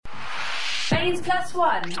Baines Plus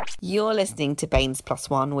One. You're listening to Baines Plus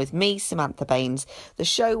One with me, Samantha Baines, the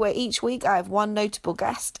show where each week I have one notable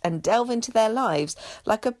guest and delve into their lives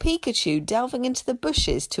like a Pikachu delving into the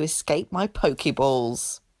bushes to escape my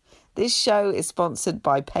Pokeballs. This show is sponsored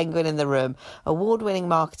by Penguin in the Room, award-winning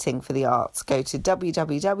marketing for the arts. Go to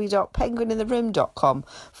www.penguinintheroom.com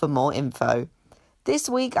for more info. This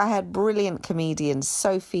week I had brilliant comedian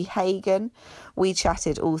Sophie Hagen. We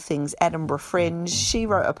chatted all things Edinburgh Fringe. She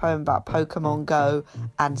wrote a poem about Pokemon Go,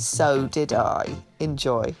 and so did I.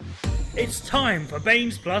 Enjoy. It's time for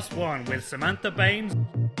Baines Plus One with Samantha Baines.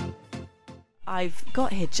 I've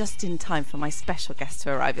got here just in time for my special guest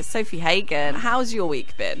to arrive. It's Sophie Hagen. How's your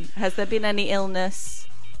week been? Has there been any illness?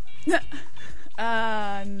 No,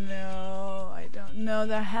 I don't know.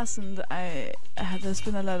 There hasn't. There's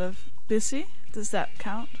been a lot of busy. Does that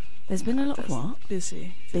count? There's been a lot of what?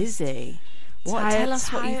 Busy. Busy. What? Tired, Tell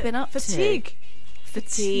us what you've been up Fatigue. to.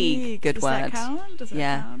 Fatigue. Good Does word. That count? Does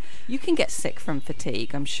that count? You can get sick from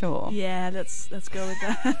fatigue, I'm sure. Yeah, let's go with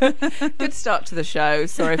that. Good start to the show.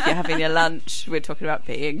 Sorry if you're having your lunch. We're talking about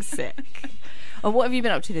being sick. Oh, what have you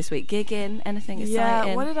been up to this week? Gigging? Anything exciting?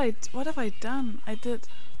 Yeah, what have I done?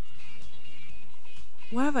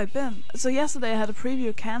 Where have I been? So yesterday I had a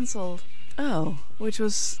preview cancelled. Oh. Which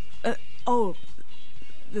was...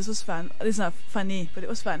 this was fun. It's not funny, but it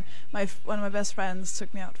was fun. One of my best friends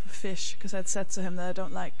took me out for fish because I'd said to him that I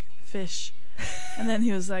don't like fish. And then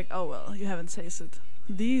he was like, oh, well, you haven't tasted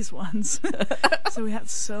these ones. So we had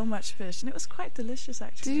so much fish, and it was quite delicious,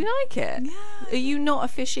 actually. Did you like it? Yeah. Are you not a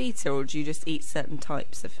fish eater, or do you just eat certain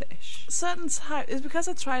types of fish? Certain types. It's because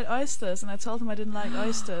I tried oysters, and I told him I didn't like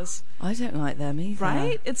oysters. I don't like them either.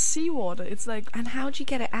 Right? It's seawater. It's like... And how do you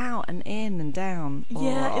get it out and in and down?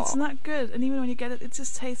 Yeah, it's not good. And even when you get it, it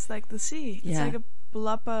just tastes like the sea. Yeah. It's like a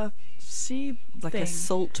blubber sea like thing. a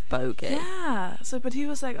salt bogey. Yeah. So, but he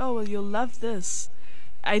was like, oh, well, you'll love this.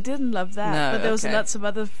 I didn't love that. No, but there was okay. lots of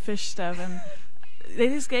other fish stuff. And they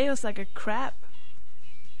just gave us like a crab.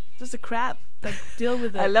 Just a crab. Like, deal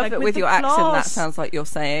with it. I love like, it with your claws. accent. That sounds like you're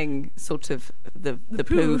saying sort of the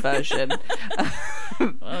poo version.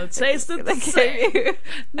 Well, it tasted the same.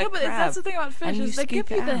 No, but that's the thing about fish is they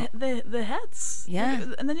give you the heads. Yeah.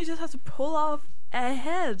 And then you just have to pull off a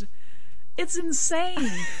head. It's insane.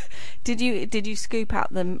 Did you scoop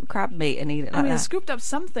out the crab meat and eat it like I that? scooped up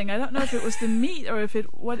something. I don't know if it was the meat or if it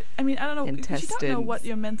I don't know. Intestines. You don't know what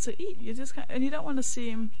you're meant to eat. You just and you don't want to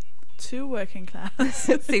seem too working class.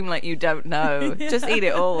 It seemed like you don't know. Yeah. Just eat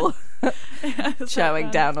it all. Yeah, Showing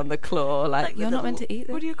down on the claw, like you're not meant to eat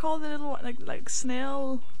them. What do you call the little like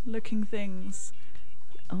snail-looking things?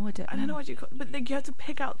 Oh, I don't know what you call, but like you have to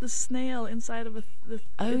pick out the snail inside of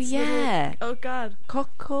Oh yeah. Oh God.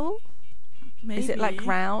 Cockle. Maybe. Is it like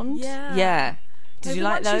round? Yeah. Yeah. Did you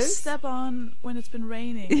like those? You step on when it's been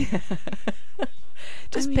raining.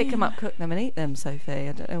 Just pick them up, cook them, and eat them, Sophie.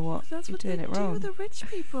 I don't know what you're doing it wrong. That's what they do, the rich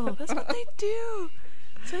people. That's what they do.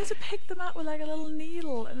 So I had to pick them out with like a little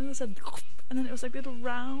needle, and then it said, and then it was like little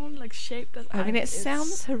round, like shaped. I mean, it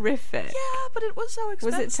sounds horrific. Yeah, but it was so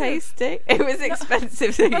expensive. Was it tasty? It was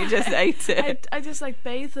expensive, so you just ate it. I just like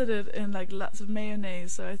bathed it in like lots of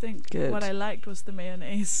mayonnaise. So I think what I liked was the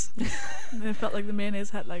mayonnaise. And it felt like the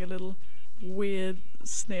mayonnaise had like a little weird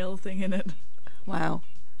snail thing in it. Wow.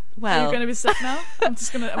 Well, are you going to be sick now? I'm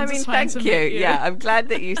thank you. Yeah, I'm glad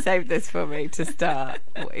that you saved this for me to start.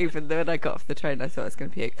 Even though when I got off the train, I thought I was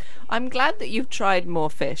going to puke. I'm glad that you've tried more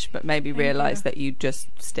fish, but maybe realised that you just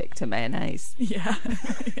stick to mayonnaise. Yeah.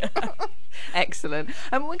 Excellent.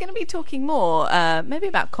 And we're going to be talking more, maybe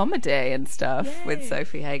about comedy and stuff. Yay. With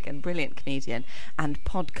Sophie Hagen, brilliant comedian and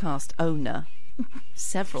podcast owner.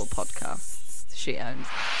 Several podcasts she owns.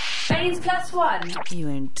 Baines Plus One. You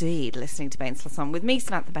are indeed listening to Baines Plus One with me,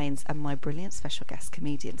 Samantha Baines, and my brilliant special guest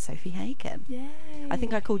comedian, Sophie Hagen. Yay. I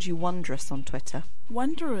think I called you Wondrous on Twitter.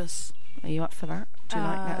 Wondrous. Are you up for that? Do you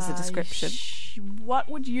like that as a description? What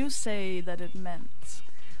would you say that it meant?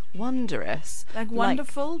 Wondrous. Like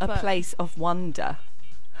wonderful, like a place of wonder.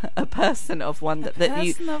 A person of wonder.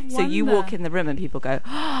 So you walk in the room and people go,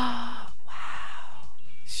 oh, wow.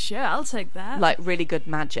 Sure, I'll take that. Like really good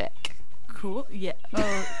magic. Cool. Yeah.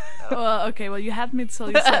 Oh, okay. Well, you had me till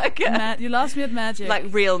you said you lost me at magic. Like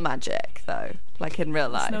real magic, though. Like in real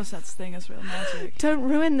life. There's no such thing as real magic. Don't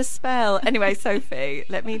ruin the spell. Anyway, Sophie,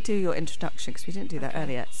 let me do your introduction because we didn't do that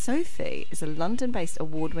earlier. Sophie is a London-based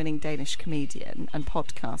award-winning Danish comedian and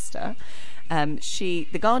podcaster.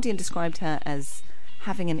 The Guardian described her as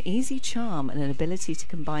having an easy charm and an ability to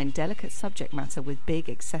combine delicate subject matter with big,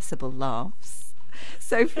 accessible laughs.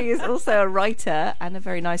 Sophie is also a writer and a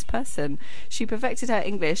very nice person. She perfected her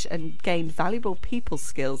English and gained valuable people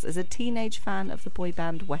skills as a teenage fan of the boy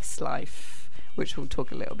band Westlife. which we'll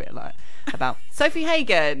talk a little bit about. Sophie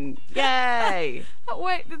Hagen, yay! Oh,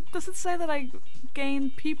 wait, does it say that I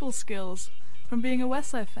gained people skills from being a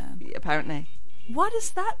West Side fan? Apparently. What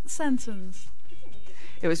is that sentence?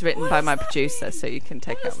 It was written What by does my that producer, mean? so you can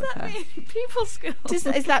take What that does with that her. mean? People skills.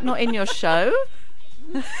 Is that not in your show?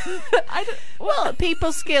 I don't, Well,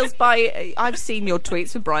 people skills by... I've seen your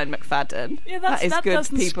tweets with Brian McFadden. yeah, that is good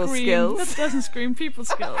doesn't people scream, skills. That doesn't scream people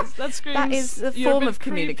skills. That screams That is a you're form bit of creepy.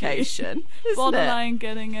 communication, isn't it? Borderline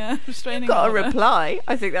getting a restraining Got a order. reply.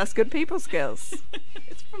 I think that's good people skills.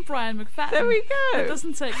 It's from Brian McFadden. There we It go.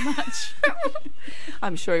 doesn't take much.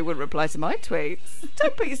 I'm sure he wouldn't reply to my tweets.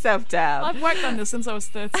 Don't put yourself down. I've worked on this since I was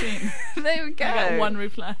 13. There we go. I got one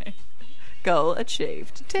reply. Goal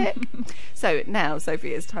achieved. Tick. So now,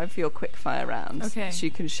 Sophie, it's time for your quick fire round. Okay. So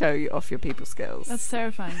you can show you off your people skills. That's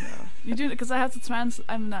terrifying, though. You do because I have to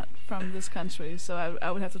I'm not from this country, so I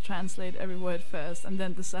would have to translate every word first and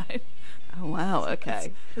then decide. Oh, wow.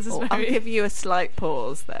 Okay. This is Well, very I'll give you a slight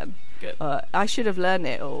pause then. good. I should have learned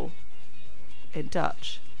it all in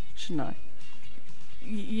Dutch, shouldn't I?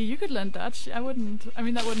 You could learn Dutch. I wouldn't. I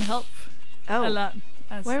mean, that wouldn't help a lot.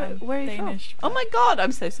 As Where I'm are you Danish. from? Oh my God,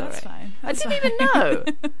 I'm so sorry. That's fine. I That's didn't fine.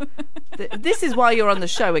 even know. This is why you're on the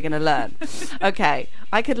show. We're going to learn. Okay,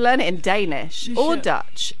 I could learn it in Danish You or should.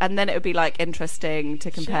 Dutch, and then it would be like interesting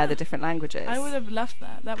to compare Sure. the different languages. I would have left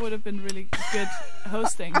that. That would have been really good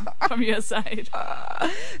hosting from your side.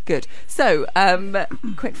 Good. So,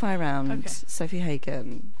 quick fire round. Okay. Sophie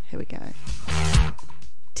Hagen. Here we go.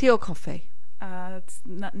 Tea or coffee? It's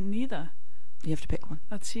not neither. You have to pick one.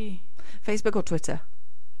 Let's see. Facebook or Twitter?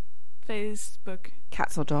 Facebook.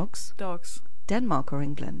 Cats or dogs? Dogs. Denmark or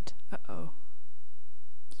England? Uh-oh.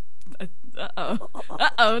 Uh-oh.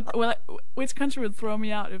 Uh-oh. Well, which country would throw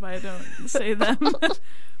me out if I don't say them?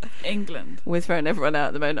 England. We're throwing everyone out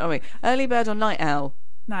at the moment, aren't we? Early bird or night owl?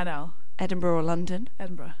 Night owl. Edinburgh or London?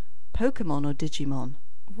 Edinburgh. Pokemon or Digimon?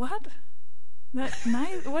 What?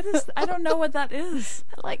 What is... I don't know what that is.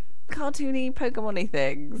 Like cartoony Pokemon-y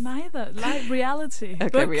things. Neither. Like reality. Okay,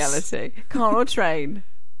 Books. reality. Car or train?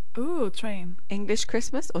 Ooh, train. English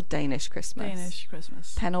Christmas or Danish Christmas? Danish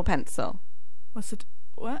Christmas. Pen or pencil? What's it?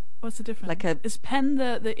 What? What's the difference? Like a- Is pen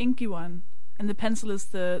the inky one, and the pencil is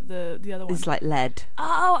the other one? It's like lead.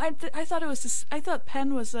 Oh, I thought it was this. I thought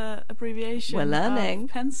pen was a abbreviation. We're learning. Of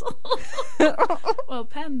pencil. Well,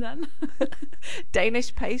 pen then.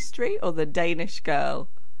 Danish pastry or the Danish girl?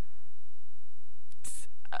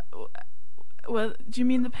 Well, do you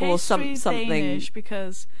mean the Or pastry something- Danish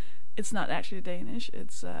because it's not actually Danish?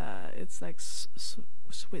 It's like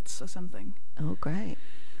Swiss or something. Oh, great.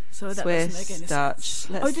 So that Swiss, doesn't make any Dutch. sense.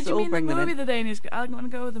 Let's Did you all mean the bring them movie, in. the Danish? I'm going to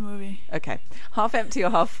go with the movie. Okay. Half empty or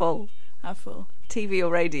half full? Half full. TV or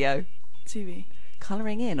radio? TV.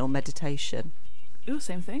 Colouring in or meditation? Ooh,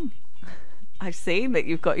 same thing. I've seen that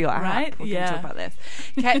you've got your app. Right, We're going yeah. to talk about this.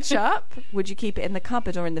 Ketchup, would you keep it in the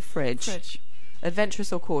cupboard or in the fridge? Fridge.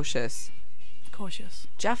 Adventurous or cautious? Cautious.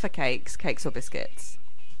 Jaffa cakes, cakes or biscuits?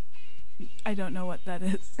 I don't know what that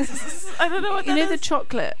is. I don't know what You that know the is.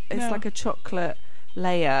 chocolate? It's No. like a chocolate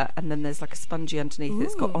layer and then there's like a spongy underneath.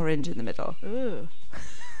 It's got Ooh. orange in the middle. Ooh.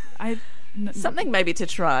 Something maybe to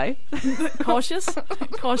try. Cautious?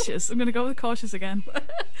 Cautious. I'm going to go with cautious again.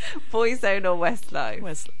 Boyzone or Westlife?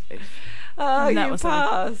 Westlife. Oh, And that you was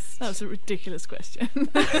passed. That was a ridiculous question.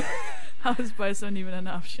 How is Boyzone even an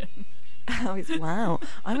option? Wow.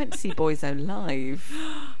 I went to see Boyzone live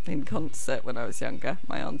in concert when I was younger.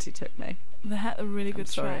 My auntie took me. They had a really good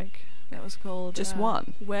sorry. track. That was called... Just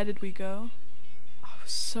one? Where Did We Go? Oh, it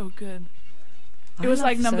was so good. I It was love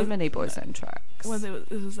like number... so many Boyzone tracks. Well,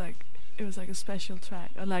 it was like a special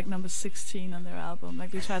track, or like number 16 on their album.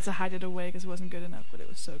 Like they tried to hide it away because it wasn't good enough, but it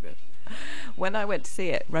was so good. When I went to see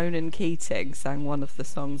it, Ronan Keating sang one of the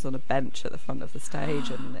songs on a bench at the front of the stage,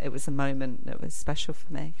 and it was a moment that was special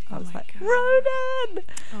for me. I Oh was my like, God. Ronan!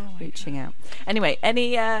 Oh my Reaching God. out. Anyway,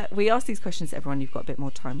 we ask these questions to everyone. You've got a bit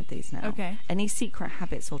more time with these now. Okay. Any secret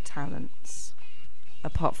habits or talents,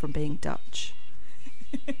 apart from being Dutch?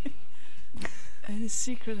 Any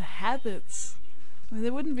secret habits? I mean,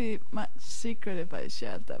 there wouldn't be much secret if I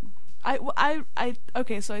shared them.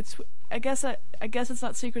 Okay, so I guess it's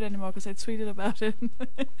not secret anymore because I tweeted about it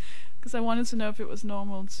because I wanted to know if it was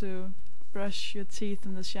normal to brush your teeth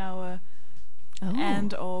in the shower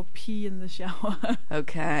and or pee in the shower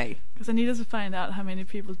Okay. because I needed to find out how many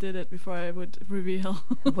people did it before I would reveal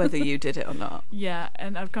Whether you did it or not. Yeah,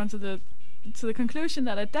 and I've come to the conclusion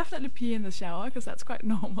that I definitely pee in the shower because that's quite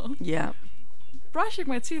normal. Yeah. Brushing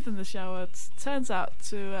my teeth in the shower turns out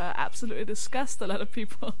to absolutely disgust a lot of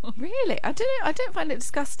people. Really? I don't find it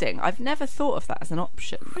disgusting. I've never thought of that as an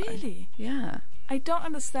option. though. Really? Yeah. I don't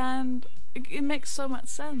understand it makes so much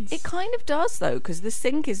sense. It kind of does, though, because the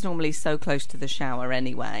sink is normally so close to the shower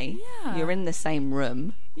anyway. Yeah. You're in the same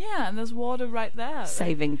room, Yeah, and there's water right there.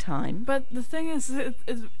 saving time. But the thing is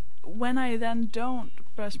when I then don't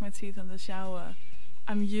brush my teeth in the shower,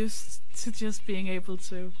 I'm used to just being able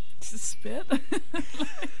to spit.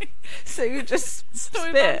 So you just So if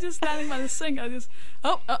spit. I'm just standing by the sink, I just,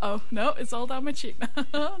 no, it's all down my cheek now.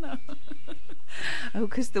 Oh, no. Oh,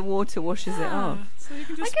 because the water washes it off. So you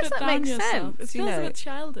can just I guess spit that down makes yourself. sense, It you feels a know. bit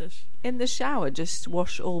childish. In the shower, just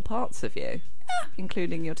wash all parts of you,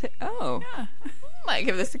 including your tip. Oh, Yeah. might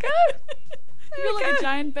give this a go. You feel like a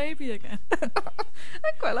giant baby again. I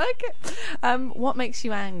quite like it. What makes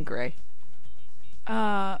you angry?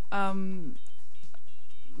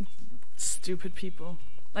 Stupid people.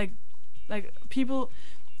 Like people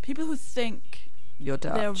who think You're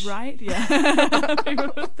Dutch. they're right. Yeah. People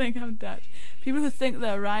who think I'm Dutch. People who think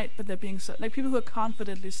they're right, but they're being so, like, people who are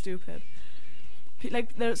confidently stupid.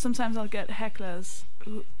 Like, sometimes I'll get hecklers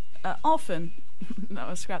who, often,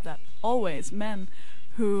 no, scrap that, always, men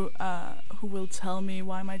who will tell me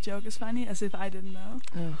why my joke is funny as if I didn't know.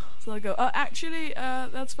 Ugh. So they'll go, oh, actually,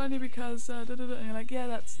 that's funny because da, da, da. And you're like, yeah,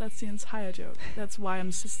 that's the entire joke. That's why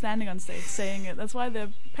I'm standing on stage saying it. That's why they're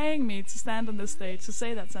paying me to stand on this stage to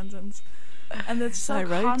say that sentence. And they're so I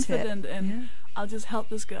wrote confident it. in, Yeah. I'll just help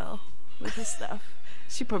this girl with her stuff.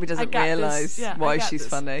 She probably I doesn't got realise this. Yeah, I why got she's this.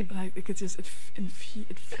 funny. Like, it could just, it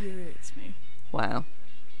infuriates me. Wow.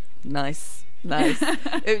 Nice. Do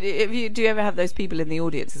you ever have those people in the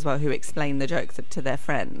audience as well who explain the joke to their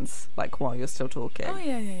friends, like while you're still talking? Oh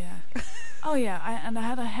yeah. Oh yeah. I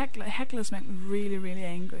had a heckler. Hecklers make me really, really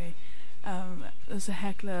angry. There's a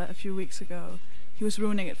heckler a few weeks ago. He was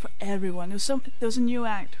ruining it for everyone. There was a new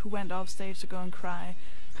act who went off stage to go and cry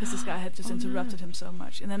because this guy had just interrupted him so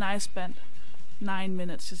much, and then I spent 9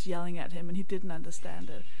 minutes just yelling at him, and he didn't understand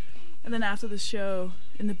it. And then after the show,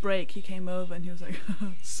 in the break, he came over and he was like,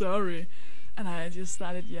 sorry. And I just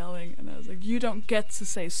started yelling, and I was like, you don't get to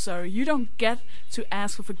say sorry. You don't get to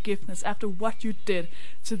ask for forgiveness after what you did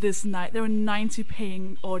to this night. There were 90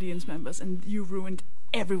 paying audience members, and you ruined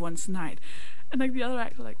everyone's night. And like the other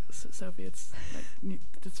actor, like, Sophie, it's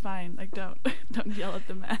fine. Like, don't yell at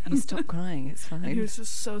the man. You stop crying, it's fine. And he was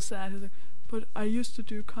just so sad. He was like, but I used to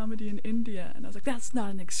do comedy in India. And I was like, that's not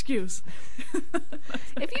an excuse.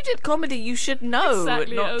 If you did comedy, you should know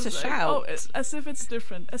Exactly. I not was to like, shout. oh, as if it's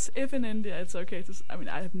different. As if in India it's okay to... I mean,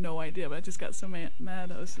 I have no idea, but I just got so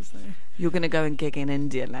mad. I was just like... You're going to go and gig in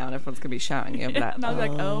India now and everyone's going to be shouting you. Yeah, and I was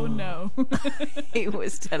like, oh no. He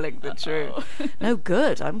was telling the truth. Oh. No,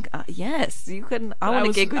 good. yes, you can. I But want to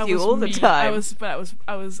was- gig with I you was all the mean. time.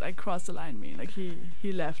 I crossed the line mean. Like,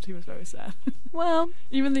 he left. He was very sad. Well,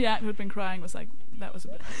 Even the actor who'd been crying was like, that was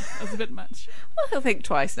a bit much. he'll think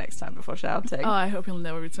twice next time before shouting. Oh, I hope he'll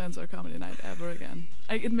never return to a comedy night ever again.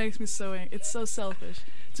 It makes me so it's so selfish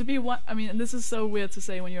to be one. I mean, and this is so weird to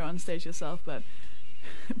say when you're on stage yourself, but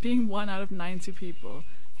being one out of 90 people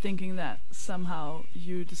thinking that somehow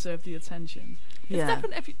you deserve the attention. It's Yeah.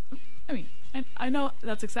 definitely. I know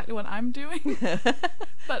that's exactly what I'm doing,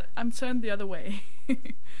 but I'm turned the other way.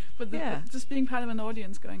 But Yeah. just being part of an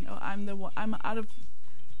audience, going, oh, I'm the one. I'm out of,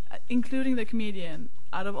 including the comedian.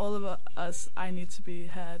 Out of all of us, I need to be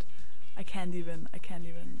heard. I can't even.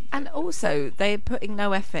 And also, they're putting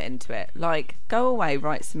no effort into it. Like, go away,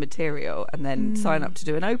 write some material, and then sign up to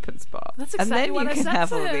do an open spot. That's and exactly then what you I can said have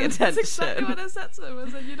to all him. the attention. That's exactly what I said to him.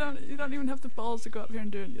 I said, you don't even have the balls to go up here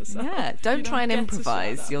and do it yourself. Yeah, You don't try and get to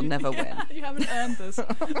improvise. shout out. You'll never win. You haven't earned this.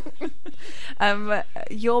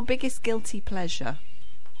 Your biggest guilty pleasure?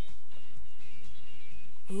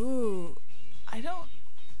 Ooh, I don't.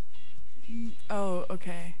 Oh,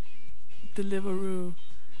 okay. Deliveroo.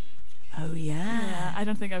 Oh, Yeah, I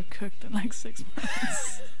don't think I've cooked in like 6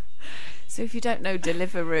 months. So if you don't know,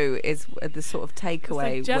 Deliveroo is the sort of takeaway like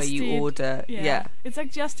where Just you Eat. order. Yeah. It's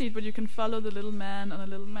like Just Eat, but you can follow the little man on a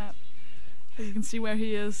little map. So you can see where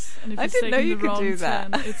he is, and if I he's didn't know taking you the could wrong do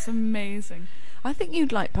that. turn, it's amazing. I think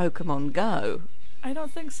you'd like Pokemon Go. I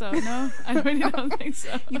don't think so. No, I really don't think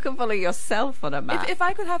so. You can follow yourself on a map. If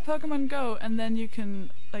I could have Pokemon Go, and then you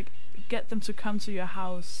can like get them to come to your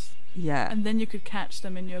house, yeah, and then you could catch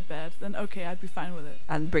them in your bed, then okay, I'd be fine with it.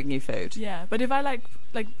 and bring you food. Yeah, but if I like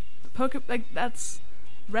that's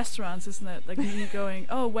restaurants, isn't it? Like me going,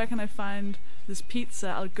 oh, where can I find this pizza?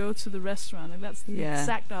 I'll go to the restaurant. Like that's the Yeah.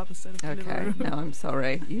 exact opposite of Okay, Deliveroo. no, I'm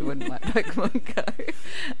sorry. You wouldn't like Pokemon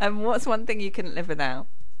Go. What's one thing you couldn't live without?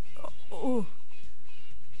 Oh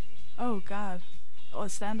God. Oh,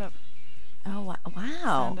 stand up. Oh, wow.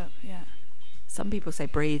 Stand up. Yeah. Some people say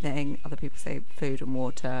breathing, other people say food and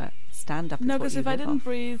water. Stand up is No, what because you if I live didn't off.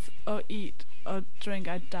 breathe or eat or drink,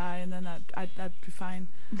 I'd die, and then I'd be fine.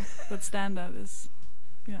 But stand up is,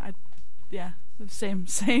 the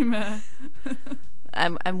same.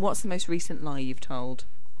 And what's the most recent lie you've told?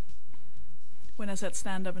 When I said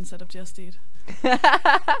stand up instead of just eat.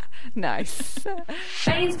 Nice.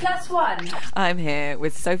 Baines Plus One. I'm here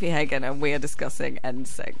with Sophie Hagen and we are discussing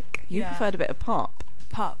NSYNC. You Yeah. preferred a bit of pop.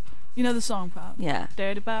 Pop. You know the song Pop? Yeah.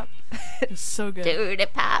 Dirty Pop? It's so good. Dirty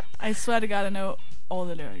pop. I swear to God, I know all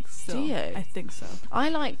the lyrics still. Do you? I think so. I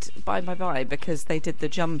liked Bye Bye Bye because they did the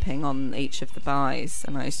jumping on each of the buys,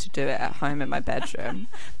 and I used to do it at home in my bedroom.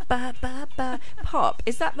 Bye Bye Bye. Pop.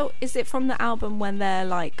 Is it from the album when they're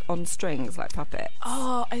like on strings like puppets?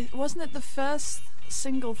 Oh, wasn't it the first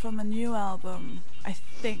single from a new album?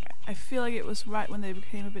 I feel like it was right when they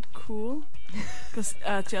became a bit cool. Because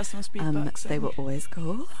Justin was beatboxing. They were always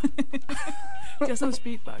cool. Justin was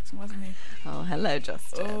beatboxing, wasn't he? Oh, hello,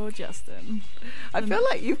 Justin. Oh, Justin. I feel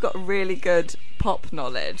like you've got really good pop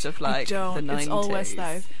knowledge of like the 90s. It's all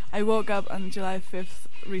Westlife. I woke up on July 5th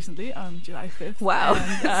recently, on July 5th. Wow,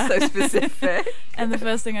 and, that's so specific. And the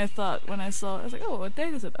first thing I thought when I saw it, I was like, oh, what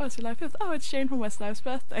date is it? Oh, it's July 5th. Oh, it's Shane from Westlife's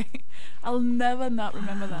birthday. I'll never not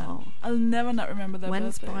remember Wow. that. I'll never not remember that.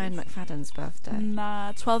 When's Brian McFadden's birthday?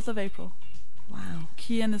 12th of April. Wow.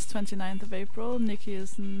 Kian is 29th of April. Nikki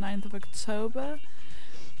is 9th of October.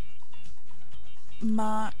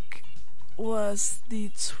 Mark was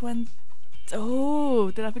the 20... Oh,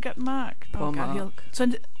 did I forget Mark? Poor oh, God, Mark.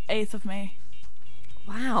 28th of May.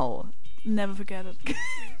 Wow. Never forget it.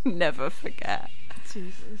 Never forget.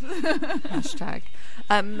 Jesus. Hashtag.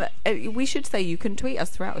 We should say you can tweet us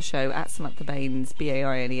throughout the show at Samantha Baines,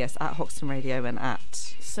 BAINES, at Hoxton Radio, and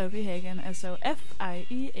at Sophie Hagen,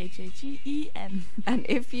 SOFIEHAGEN. And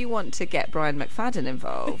if you want to get Brian McFadden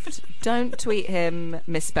involved, don't tweet him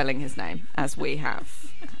misspelling his name, as we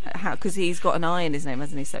have. Because he's got an I in his name,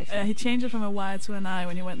 hasn't he, Sophie? He changed it from a Y to an I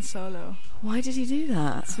when he went solo Why did he do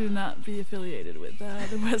that? to not be affiliated with the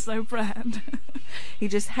Westlife brand. He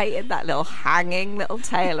just hated that little hanging little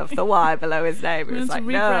tail of the Y below his name. It was to like,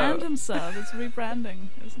 rebrand no. himself. It's rebranding,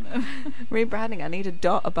 isn't it? Rebranding. I need a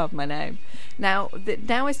dot above my name. Now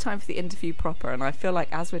is time for the interview proper, and I feel like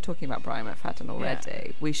as we're talking about Brian McFadden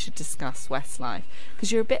already, we should discuss Westlife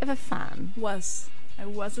because you're a bit of a fan. I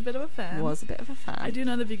was a bit of a fan. Was a bit of a fan. I do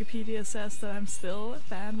know that Wikipedia says that I'm still a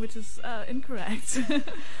fan, which is incorrect.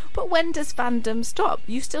 But when does fandom stop?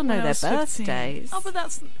 You still know When I their was 15. birthdays. Oh, but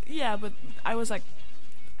but I was like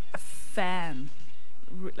a fan,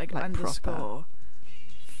 like underscore proper.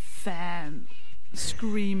 fan,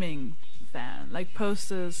 screaming fan, like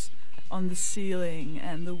posters on the ceiling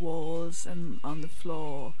and the walls and on the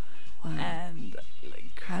floor, Wow. and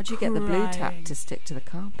like How'd you get the blue tack crying. to stick to the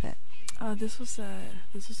carpet? Oh, this was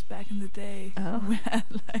back in the day. Oh. We had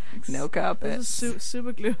like No carpet. This is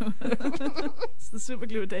super glue. It's the super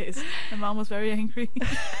glue days. My mom was very angry.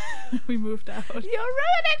 We moved out. You're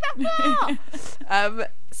ruining the floor.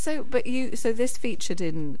 So this featured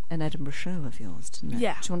in an Edinburgh show of yours, didn't it?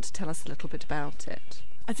 Yeah. Do you want to tell us a little bit about it?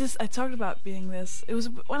 I talked about being this. It was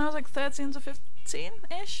when I was like 13 to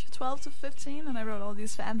 15-ish, 12 to 15, and I wrote all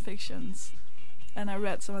these fan fictions. And I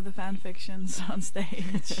read some of the fan fictions on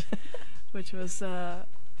stage, which was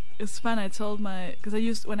it's fun. I told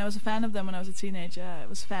when I was a fan of them when I was a teenager, I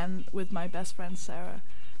was a fan with my best friend Sarah,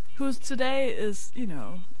 who today is,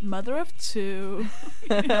 mother of 2,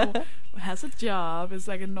 has a job, is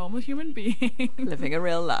like a normal human being. Living a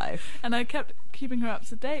real life. And I kept keeping her up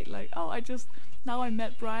to date, like, now I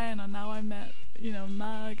met Brian, or now I met,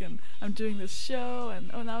 Mag, and I'm doing this show,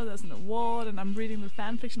 and now there's an award, and I'm reading the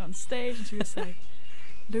fan fiction on stage, and she was like,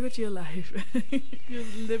 look at your life. You're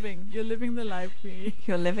living the life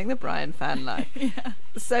You're living the Brian fan life. Yeah.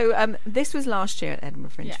 So this was last year at Edinburgh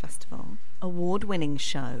Fringe Yeah. Festival. Award-winning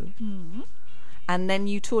show. Mm-hmm. And then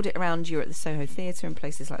you toured it around. You were at the Soho Theatre and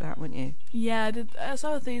places like that, weren't you? Yeah, I did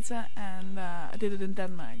Soho Theatre, and I did it in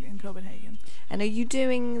Denmark, in Copenhagen. And are you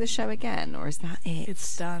doing the show again, or is that it?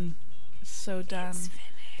 It's done. It's so done. It's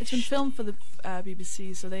finished. It's been filmed for the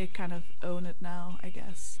BBC, so they kind of own it now, I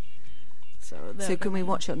guess. So can we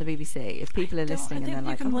watch it on the BBC? If people are listening and they're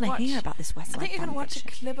like, I want to hear about this Westlife I think you can watch a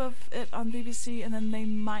clip of it on BBC, and then they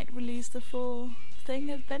might release the full thing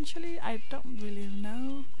eventually. I don't really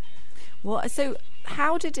know. Well, so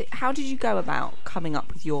how did you go about coming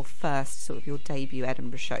up with your first sort of your debut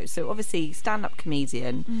Edinburgh show? So obviously stand-up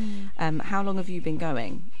comedian. How long have you been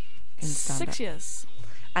going in stand-up? 6 years.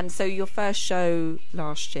 And so your first show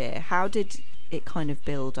last year, how did it kind of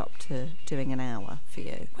build up to doing an hour for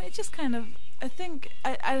you? Well, it just kind of, I think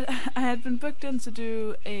I had been booked in to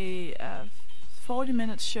do a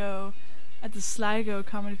 40-minute show at the Sligo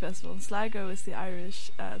Comedy Festival. And Sligo is the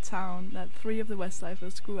Irish town that 3 of the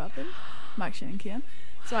Westlifers grew up in, Mark, Shane and Kian.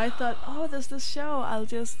 So I thought, oh, there's this show. I'll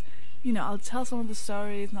just, I'll tell some of the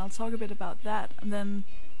stories and I'll talk a bit about that. And then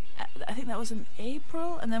I think that was in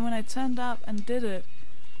April. And then when I turned up and did it,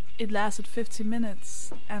 it lasted 50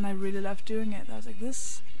 minutes. And I really loved doing it. I was like,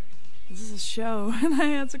 this is a show. And I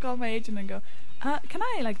had to call my agent and go, can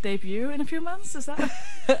I debut in a few months? Is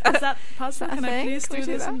that possible? Can I please do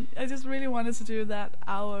this? And I just really wanted to do that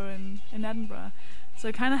hour in Edinburgh. So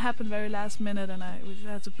it kind of happened very last minute, and we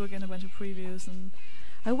had to book in a bunch of previews and.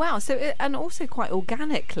 Oh wow! So and also quite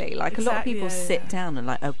organically, a lot of people sit down and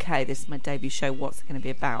okay, this is my debut show. What's it going to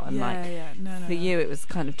be about? And no, for you, it was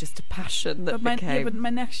kind of just a passion that became. But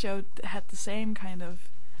my next show had the same kind of,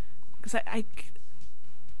 because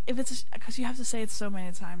because you have to say it so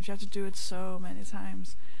many times, you have to do it so many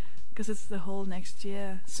times, because it's the whole next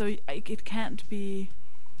year. So it can't be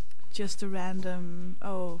just a random.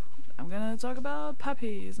 Oh, I'm gonna talk about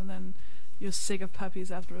puppies, and then. You're sick of puppies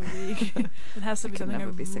after a week. It has to be something I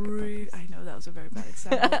know that was a very bad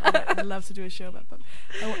example. I'd love to do a show about puppies.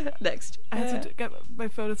 Next. I had to get my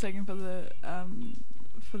photo taken for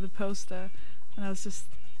the poster, and I was just,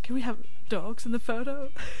 can we have dogs in the photo?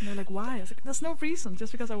 And they're like, why? I was like, there's no reason,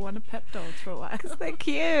 just because I want to pet dogs for a while. Because they're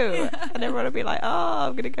cute. And everyone will be like, oh,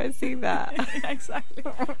 I'm going to go see that. Exactly.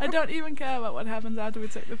 I don't even care about what happens after we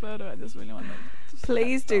take the photo. I just really want to.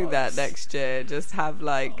 Please do that next year. Just have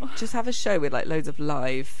a show with loads of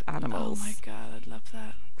live animals. Oh my god, I'd love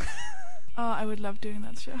that. I would love doing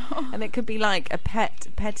that show. And it could be a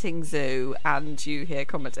petting zoo, and you hear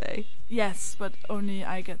comedy. Yes, but only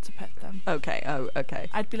I get to pet them. Okay. Oh, okay.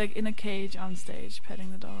 I'd be in a cage on stage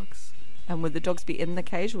petting the dogs. And would the dogs be in the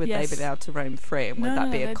cage, or would they be allowed to roam free? And would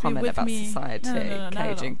that be a comment about society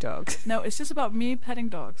caging dogs? No, it's just about me petting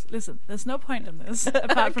dogs. Listen, there's no point in this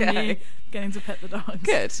apart from me getting to pet the dogs.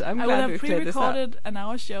 Good. I'm glad we've cleared this up. I would have pre-recorded an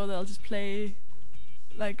hour show that I'll just play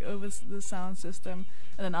over the sound system,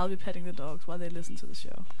 and then I'll be petting the dogs while they listen to the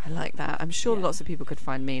show. I like that. I'm sure lots of people could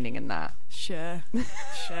find meaning in that. Sure.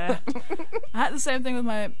 I had the same thing with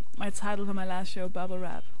my title for my last show, Bubble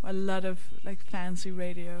Wrap, where a lot of fancy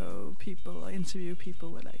radio people or interview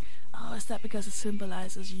people were like, oh, is that because it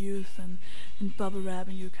symbolizes youth and bubble wrap,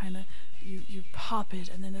 and you kind of you pop it,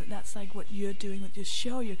 and then that's what you're doing with your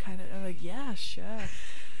show. You're kind of like, yeah, sure.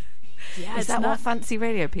 Yeah, is that what fancy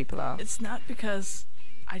radio people are? It's not because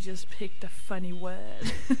I just picked a funny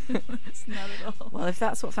word. It's not at all. Well, if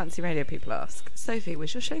that's what fancy radio people ask, Sophie,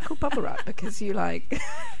 was your show called Bubble Wrap because you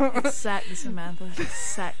Exactly, Samantha.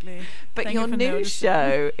 Exactly. But Thank your you for new noticing.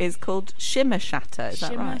 show is called Shimmer Shatter. Is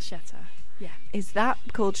that right? Shimmer Shatter. Yeah. Is that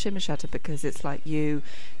called Shimmer Shatter because it's you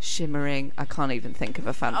shimmering? I can't even think of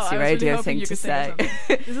a fancy radio really thing to say.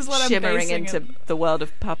 This is what shimmering I'm into the world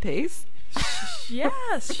of puppies.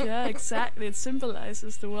 Yes, sure, exactly. It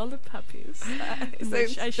symbolizes the world of puppies, in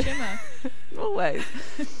which I shimmer. Always.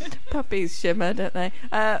 Puppies shimmer, don't they?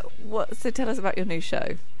 So tell us about your new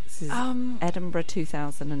show. This is Edinburgh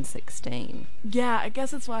 2016. Yeah, I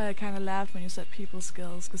guess that's why I kind of laughed when you said people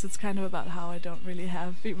skills, because it's kind of about how I don't really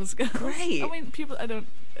have people skills. Great. I mean, I don't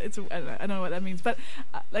know what that means, but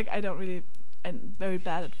I don't really, I'm very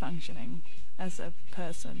bad at functioning as a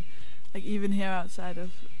person. Even here outside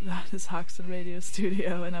of this Hoxton radio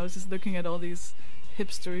studio, and I was just looking at all these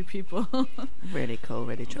hipstery people. Really cool,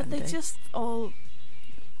 really trendy. But they just all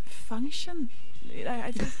function.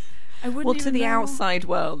 I wouldn't well, to the know. outside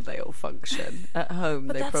world, they all function. At home,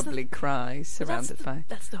 they probably cry, surrounded by.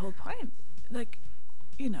 That's the whole point.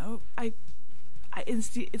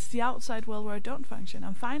 It's the outside world where I don't function.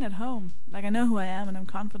 I'm fine at home. I know who I am and I'm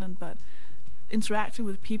confident, but interacting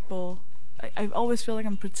with people, I always feel like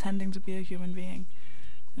I'm pretending to be a human being,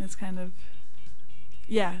 and it's kind of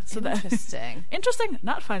so interesting. Interesting,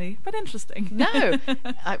 not funny, but interesting. No,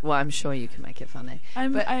 I'm sure you can make it funny.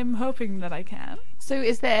 I'm hoping that I can. So,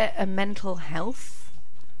 is there a mental health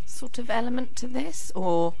sort of element to this,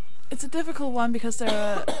 or it's a difficult one because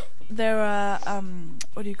there are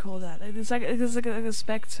what do you call that? It's like a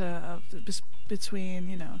spectre of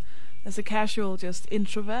between there's a casual just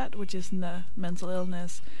introvert, which isn't a mental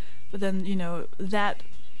illness. But then, that,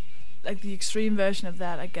 the extreme version of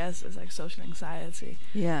that, I guess, is social anxiety.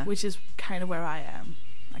 Yeah. Which is kind of where I am.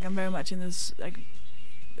 I'm very much in this,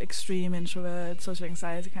 extreme introvert, social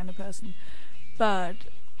anxiety kind of person. But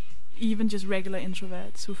even just regular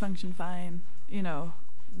introverts who function fine,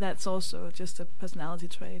 that's also just a personality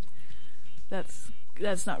trait.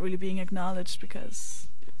 That's not really being acknowledged because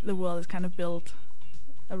the world is kind of built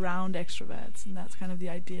around extroverts, and that's kind of the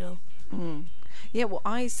ideal. Mm. Yeah, well,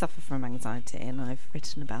 I suffer from anxiety, and I've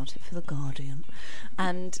written about it for The Guardian.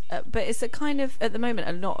 And but it's a kind of, at the moment,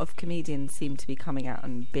 a lot of comedians seem to be coming out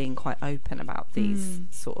and being quite open about these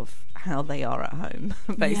sort of how they are at home,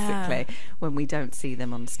 basically, when we don't see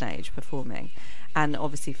them on stage performing. And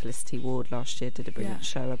obviously Felicity Ward last year did a brilliant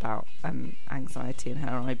show about anxiety and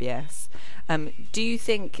her IBS. Do you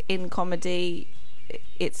think in comedy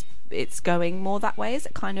it's going more that way? Is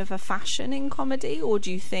it kind of a fashion in comedy, or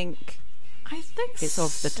do you think I think it's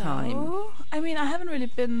of the time? I mean, I haven't really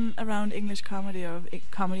been around English comedy or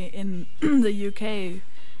comedy in the UK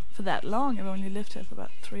for that long. I've only lived here for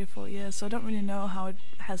about 3 or 4 years, so I don't really know how it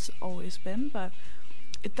has always been, but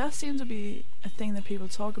it does seem to be a thing that people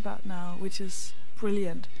talk about now, which is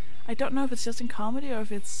brilliant. I don't know if it's just in comedy or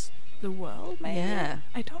if it's the world, maybe. Yeah.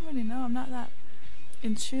 I don't really know. I'm not that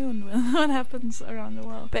in tune with what happens around the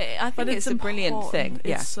world. But I think it's a brilliant thing.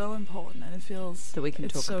 It's so important, and it feels that we can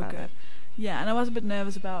talk so about good. it. Yeah, and I was a bit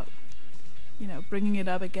nervous about, bringing it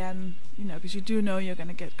up again, because you do know you're going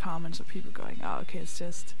to get comments of people going, oh, okay, it's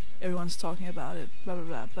just everyone's talking about it, blah, blah,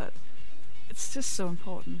 blah. But it's just so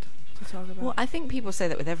important to talk about. Well, I think people say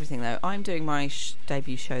that with everything, though. I'm doing my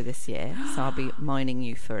debut show this year, so I'll be mining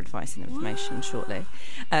you for advice and information shortly.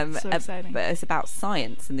 So exciting. But it's about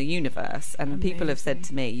science and the universe, and people have said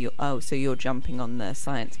to me, so you're jumping on the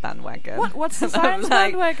science bandwagon. What's the science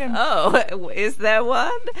bandwagon? Oh, is there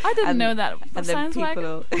one? I didn't know that. And Science then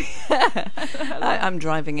people I'm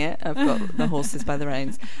driving it. I've got the horses by the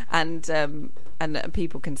reins. And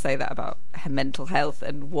people can say that about mental health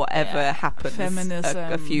and whatever happens.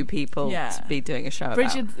 Feminism. A few people to be doing a show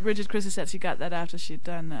about. Bridget Christie said she got that after she'd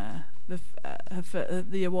done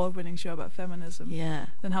the award-winning show about feminism. Yeah.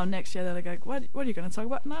 Then how next year they're like, what are you going to talk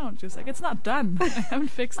about now? And she was like, it's not done. I haven't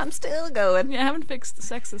fixed. I'm still going. Yeah, I haven't fixed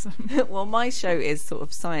sexism. Well, my show is sort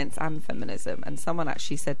of science and feminism, and someone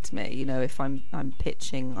actually said to me, if I'm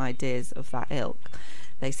pitching ideas of that ilk,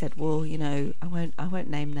 they said, well, I won't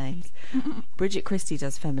name names. Bridget Christie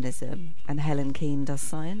does feminism and Helen Keane does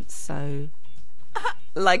science, so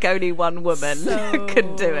like only one woman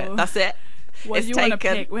can do it. That's it. What do you want to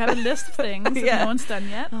pick? We have a list of things that no one's done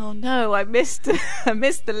yet. Oh no, I missed the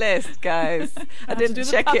list, guys. I didn't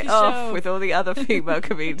check it off with all the other female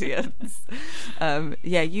comedians.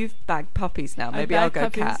 You've bagged puppies now. Maybe I'll go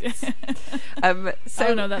puppies, cats.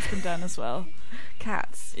 Oh no, that's been done as well.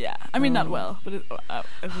 Cats. Yeah, I mean not well, but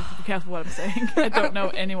be careful what I'm saying. I don't know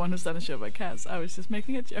anyone who's done a show about cats. I was just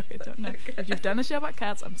making a joke. I don't know. If you've done a show about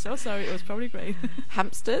cats, I'm so sorry. It was probably great.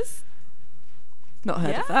 Hamsters. Not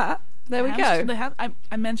heard of that. There we go.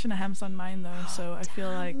 I mentioned a hamster on mine though, so I feel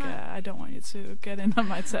like I don't want you to get in on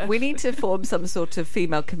my turf. We need to form some sort of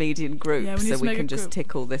female comedian group so we can just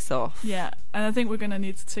tick all this off. Yeah, and I think we're going to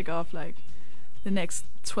need to tick off like the next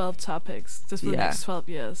 12 topics just for the next 12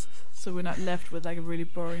 years. So we're not left with like a really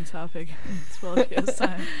boring topic in 12 years'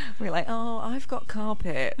 time. We're like, I've got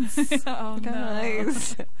carpets. Oh,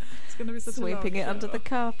 guys. No. It's going to be such sweeping it under the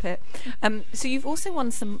carpet. So you've also won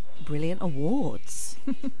some brilliant awards.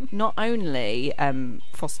 Not only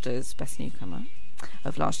Foster's Best Newcomer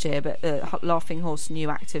of last year, but Laughing Horse New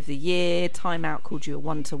Act of the Year, Time Out called you a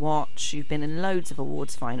one to watch. You've been in loads of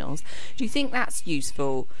awards finals. Do you think that's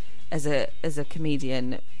useful as a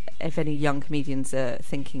comedian? If any young comedians are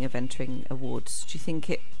thinking of entering awards, do you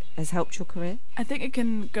think it has helped your career? I think it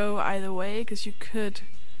can go either way, because you could.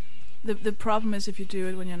 The problem is if you do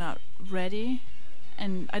it when you're not ready,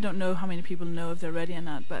 and I don't know how many people know if they're ready or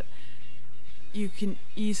not, but you can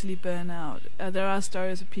easily burn out. There are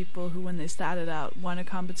stories of people who, when they started out, won a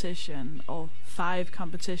competition or 5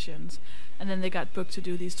 competitions, and then they got booked to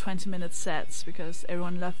do these 20-minute sets because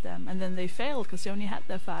everyone loved them, and then they failed because they only had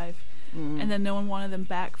their 5. And then no one wanted them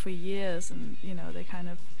back for years, and they kind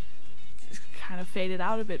of faded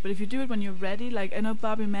out a bit. But if you do it when you're ready, like I know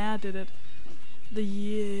Bobby Mayer did it the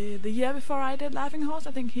year before I did Laughing Horse.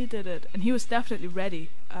 I think he did it, and he was definitely ready.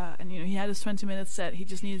 And he had his 20-minute set. He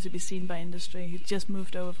just needed to be seen by industry. He just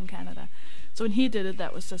moved over from Canada, so when he did it,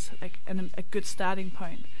 that was just like a good starting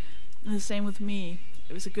point. And the same with me.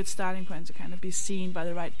 It was a good starting point to kind of be seen by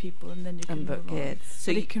the right people, and then you can move on.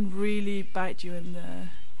 So it can really bite you in the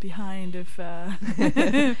behind if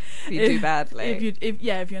you do badly.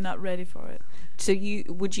 If you're not ready for it. So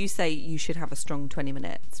would you say you should have a strong 20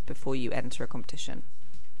 minutes before you enter a competition?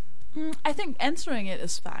 I think entering it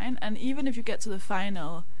is fine, and even if you get to the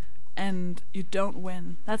final and you don't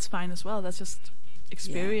win, that's fine as well. That's just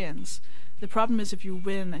experience. The problem is if you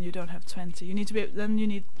win and you don't have 20, you need to be. Then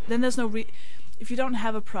there's no if you don't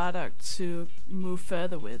have a product to move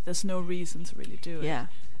further with, there's no reason to really do it. Yeah.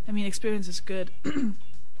 I mean, experience is good.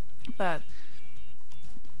 But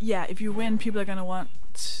if you win, people are going to want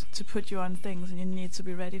to put you on things, and you need to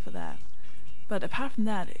be ready for that. But apart from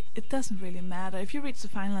that, it doesn't really matter. If you reach the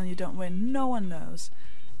final and you don't win, no one knows.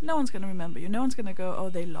 No one's going to remember you. No one's going to go, oh,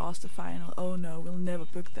 they lost the final. Oh, no, we'll never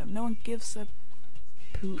book them. No one gives a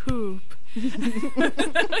poop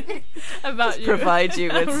about you. Provide you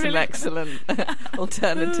with some Really? excellent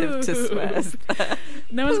alternative to swears.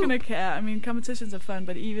 No one's going to care. I mean, competitions are fun,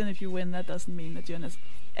 but even if you win, that doesn't mean that you're...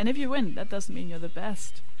 And if you win, that doesn't mean you're the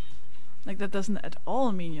best. Like, that doesn't at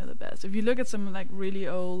all mean you're the best. If you look at some, like, really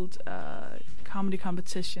old comedy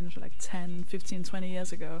competitions like 10, 15, 20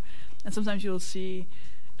 years ago, and sometimes you'll see,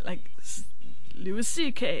 like, Louis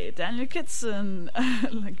C.K., Daniel Kitson,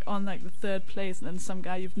 like, on, like, the third place, and then some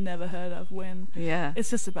guy you've never heard of win. Yeah.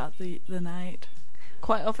 It's just about the night.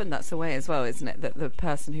 Quite often that's the way as well, isn't it? That the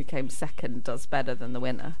person who came second does better than the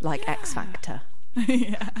winner. Like X Factor.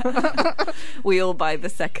 Yeah. We all buy the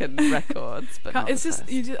second records, but not it's the just,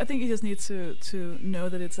 first. I think you just need to know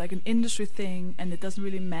that it's like an industry thing, and it doesn't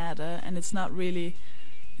really matter, and it's not really,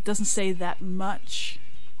 it doesn't say that much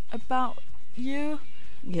about you.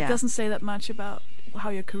 Yeah. It doesn't say that much about how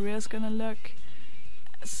your career is going to look.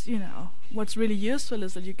 You know, what's really useful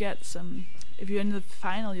is that you get some, if you're in the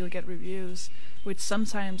final, you'll get reviews, which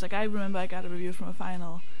sometimes, like, I remember I got a review from a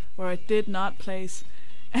final where I did not place,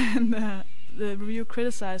 and the review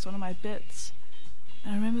criticized one of my bits.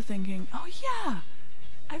 And I remember thinking, oh yeah,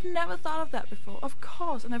 I've never thought of that before. Of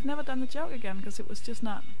course. And I've never done the joke again because it was just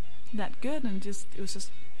not that good, and it was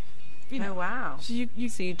just, you know. Oh, wow. So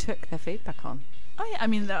you took their feedback on. Oh yeah, I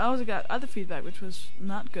mean, I also got other feedback which was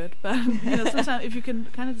not good, but you know, sometimes if you can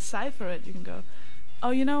kind of decipher it, you can go,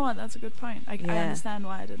 oh, you know what, that's a good point. I understand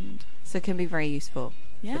why I didn't. So it can be very useful.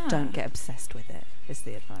 Yeah. But don't get obsessed with it, is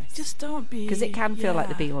the advice. Just don't be... Because it can feel like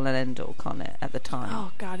the be-all and end-all, can't it, at the time?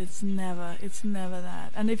 Oh God, it's never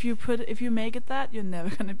that. And if you make it that, you're never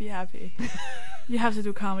going to be happy. You have to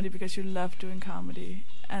do comedy because you love doing comedy.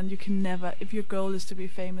 And you can never, if your goal is to be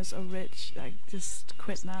famous or rich, like, just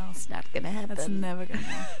quit now. It's not going to happen. That's never going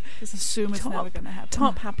to. Just assume it's never going to happen.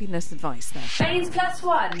 Top happiness advice there. Baines Plus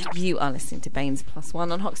One. You are listening to Baines Plus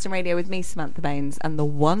One on Hoxton Radio with me, Samantha Baines, and the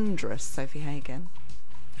wondrous Sophie Hagen.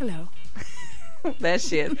 Hello. There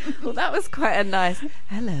she is. Well, that was quite a nice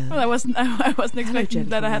hello. Well, I wasn't expecting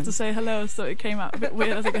that I had gentlemen. to say hello, so it came out a bit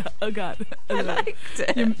weird. I was like, oh God. I liked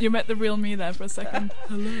it. You met the real me there for a second.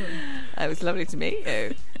 Hello. It was lovely to meet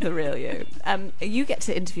you, the real you. You get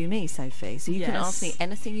to interview me, Sophie, so you can Yes. ask me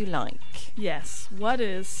anything you like. Yes. What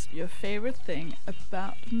is your favorite thing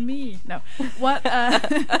about me? No. What?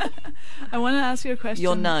 I want to ask you a question.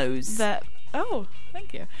 Your nose. Oh,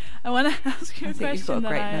 thank you. I want to ask you I a think you've got a question that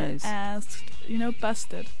great I nose. asked. You know,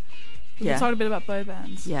 Busted. We Yeah. talked a bit about boy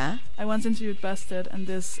bands. Yeah. I once interviewed Busted, and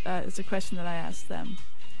this is a question that I asked them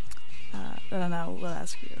that I now will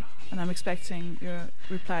ask you. And I'm expecting your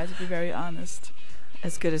reply to be very honest.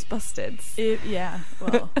 As good as Busted's.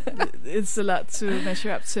 Well, it's a lot to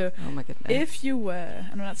measure up to. Oh my goodness. If you were,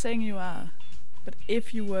 and I'm not saying you are, but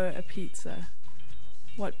if you were a pizza,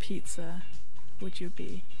 what pizza would you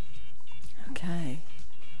be? Okay.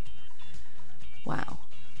 Wow.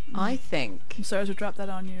 I think... I'm sorry to drop that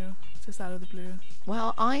on you, just out of the blue.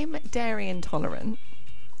 Well, I'm dairy intolerant,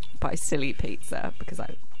 but I still eat pizza because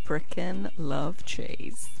I frickin' love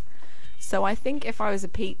cheese. So I think if I was a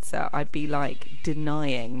pizza, I'd be like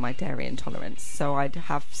denying my dairy intolerance. So I'd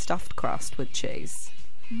have stuffed crust with cheese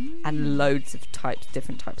and loads of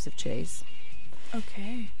different types of cheese.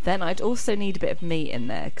 Okay. Then I'd also need a bit of meat in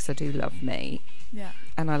there because I do love meat. Yeah.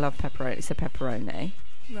 And I love pepperoni, so pepperoni.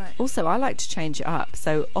 Right. Also, I like to change it up.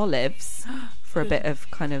 So olives for a bit of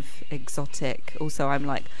kind of exotic. Also, I'm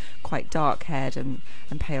like quite dark-haired and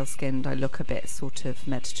pale-skinned. I look a bit sort of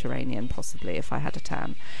Mediterranean, possibly, if I had a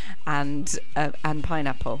tan. And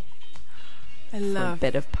pineapple I for a love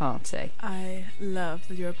bit of party. I love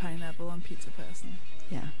that you're a pineapple on pizza person,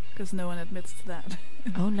 Yeah. because no one admits to that.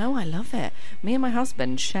 Oh, no, I love it. Me and my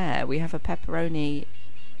husband share. We have a pepperoni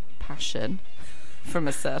passion from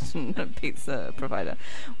a certain pizza provider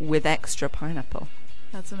with extra pineapple.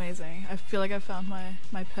 That's amazing. I feel like I found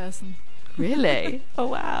my person. Really? Oh,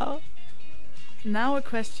 wow. Now a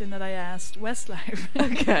question that I asked Westlife.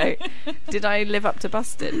 Okay. Did I live up to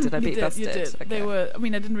Busted? Did I beat Busted? You did. Okay. They were. I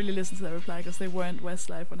mean, I didn't really listen to their reply because they weren't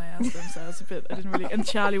Westlife when I asked them. So I was a bit. I didn't really. And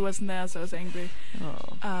Charlie wasn't there, so I was angry.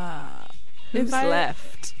 Oh. Who's if I-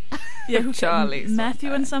 left? Yeah, who Charlie's not Matthew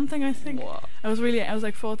there. and something, I think. What? I was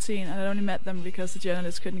like 14, and I only met them because the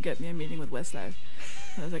journalist couldn't get me a meeting with Westlife.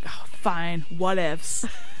 And I was like, oh, fine, whatevs.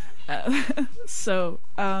 So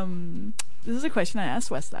this is a question I asked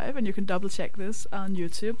Westlife, and you can double check this on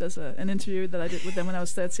YouTube. There's an interview that I did with them when I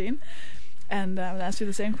was 13. And I'll ask you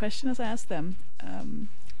the same question as I asked them.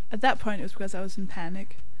 At that point, it was because I was in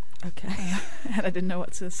panic. Okay. And I didn't know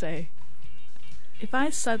what to say. If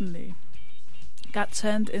I suddenly got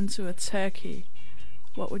turned into a turkey,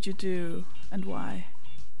 what would you do and why?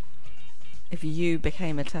 If you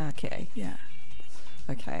became a turkey. Yeah.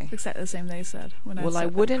 Okay. Exactly the same they said when I Well, said I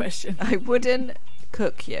that wouldn't. question. I wouldn't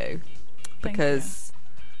cook you Thank because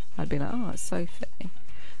I'd be like, oh, it's Sophie.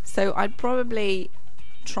 So I'd probably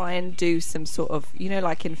try and do some sort of,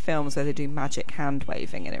 like in films where they do magic hand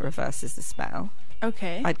waving and it reverses the spell.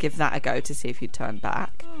 Okay. I'd give that a go to see if you'd turn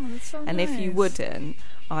back. Oh, that's so And nice. if you wouldn't,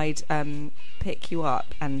 I'd pick you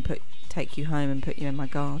up and take you home and put you in my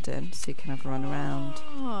garden so you can have a run around.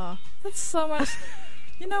 Oh, that's so much.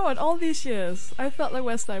 You know what? All these years, I felt like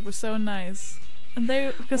Westside was so nice, and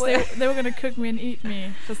they were going to cook me and eat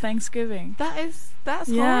me for Thanksgiving. That's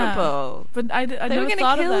Yeah. horrible. But I They were never gonna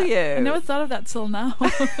thought of kill that. you. I never thought of that till now.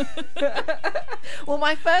 Well,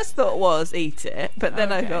 my first thought was eat it, but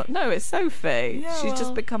then I Okay. thought, no, it's Sophie. Yeah, She's just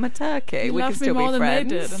well, become a turkey. You We can loved me still more be than friends.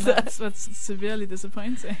 they did, and that's what's severely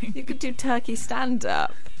disappointing. You could do turkey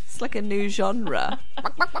stand-up. It's like a new genre.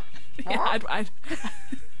 Yeah, I'd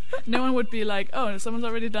no one would be like, oh, someone's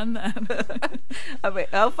already done that. I mean,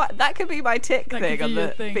 that could be my tick That thing could on be your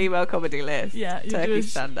the thing. female comedy list. Yeah, you do turkey it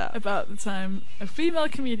stand-up. about the time a female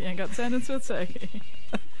comedian got turned into a turkey.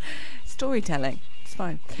 Storytelling. It's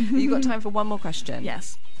fine. You got time for one more question?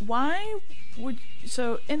 Yes. Why would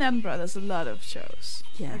so in Edinburgh there's a lot of shows.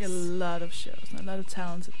 Yes. Like a lot of shows and a lot of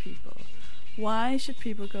talented people. Why should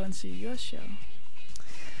people go and see your show?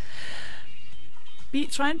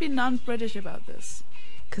 Try and be non-British about this.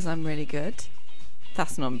 Because I'm really good.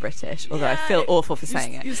 That's non-British, although I Yeah, feel awful for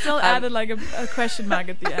saying it. You still added like a question mark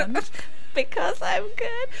at the end. Because I'm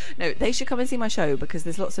good. No, they should come and see my show because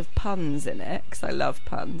there's lots of puns in it, because I love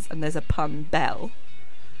puns, and there's a pun bell.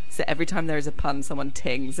 So every time there is a pun, someone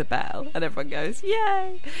tings a bell, and everyone goes,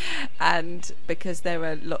 yay! And because there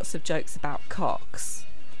are lots of jokes about Cox,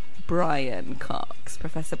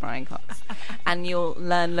 Professor Brian Cox, and you'll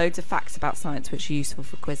learn loads of facts about science which are useful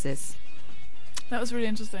for quizzes. That was really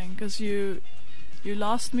interesting because you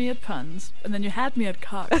lost me at puns, and then you had me at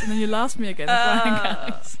Cox, and then you lost me again at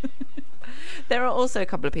Brian Cox. There are also a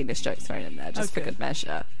couple of penis jokes thrown in there, just for Okay. good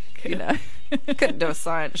measure. You know, couldn't do a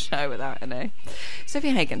science show without any. Sophie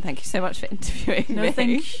Hagen, thank you so much for interviewing me. No,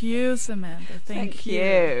 thank you, Samantha. Thank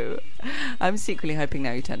you. I'm secretly hoping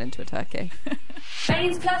now you turn into a turkey.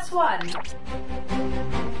 Baines Plus One.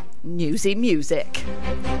 Newsy music.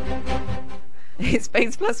 It's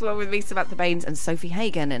Baines Plus One with me, Samantha Baines, and Sophie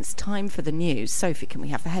Hagen, and it's time for the news. Sophie, can we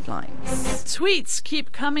have the headlines? Tweets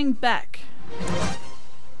keep coming back.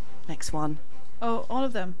 Next one. Oh, all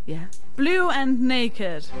of them. Yeah. Blue and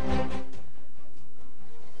naked.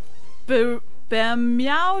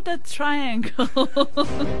 Bermuda Triangle.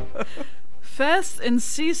 First in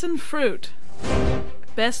season fruit.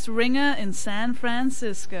 Best ringer in San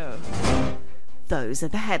Francisco. Those are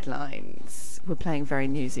the headlines. We're playing very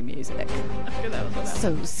newsy music. Okay, that was what that was.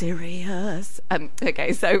 So serious.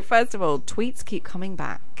 Okay, so first of all, tweets keep coming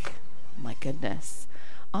back. My goodness.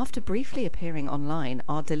 After briefly appearing online,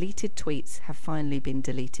 our deleted tweets have finally been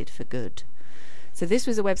deleted for good. So this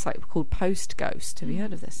was a website called PostGhost. Have you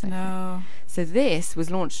heard of this? Sophie? No. So this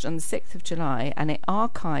was launched on the 6th of July, and it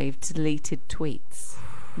archived deleted tweets,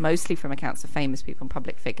 mostly from accounts of famous people and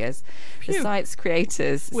public figures. The Phew. site's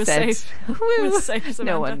creators We're said, safe. Woo, We're safe, no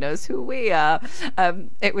Samantha. one knows who we are.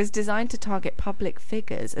 It was designed to target public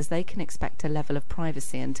figures as they can expect a level of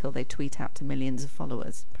privacy until they tweet out to millions of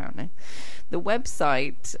followers, apparently. The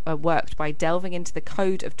website worked by delving into the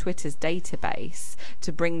code of Twitter's database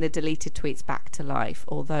to bring the deleted tweets back to life,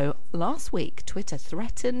 although last week Twitter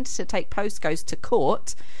threatened to take PostGhost to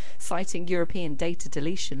court, citing European data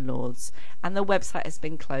deletion laws, and the website has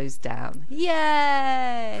been closed down.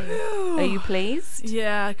 Yay! Are you pleased?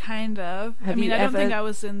 Yeah, kind of. Have I mean, you I don't ever- think I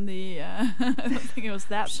was in the. I don't think it was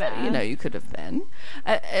that Sure, bad. you know, you could have been.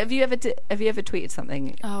 Have you ever tweeted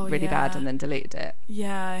something Oh, really bad yeah. and then deleted it?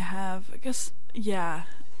 Yeah, I have. I guess. Yeah.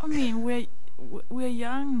 I mean, we're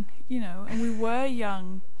young, you know, and we were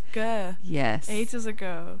younger Yes. ages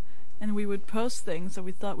ago, and we would post things that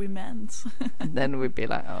we thought we meant. And then we'd be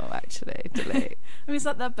like, oh, actually, delete. I mean, it's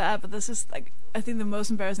not that bad, but this is like. I think the most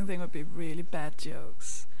embarrassing thing would be really bad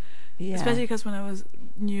jokes. Yeah. Especially because when I was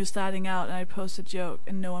new starting out and I post a joke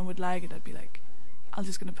and no one would like it, I'd be like, I'm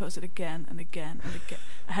just going to post it again and again and again.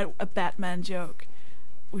 I had a Batman joke,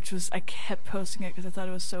 which was, I kept posting it because I thought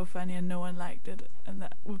it was so funny and no one liked it. And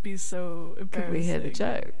that would be so embarrassing. Could we hear the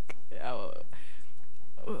joke?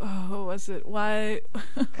 Oh, was it? Why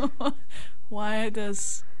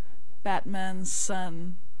does Batman's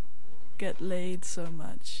son get laid so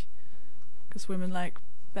much because women like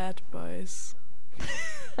bad boys.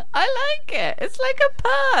 I like it. It's like a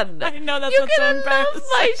pun. I know, that's You're what's so gonna love my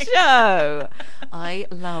embarrassing. show. I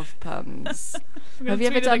love puns. I'm gonna Have you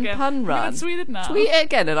ever tweet it done again. Pun I'm Run? gonna tweet it now. Tweet it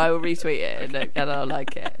again and I will retweet it and I'll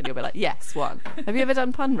like it. And you'll be like, yes, one. Have you ever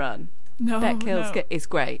done Pun Run? No, Beck Hill's no. is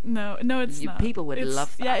great. No, it's not. People would It's-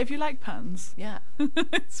 love that. Yeah, if you like puns, Yeah.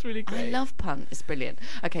 it's really great. I love Pun. It's brilliant.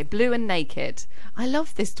 Okay, Blue and Naked. I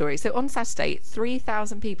love this story. So on Saturday,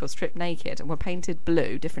 3,000 people stripped naked and were painted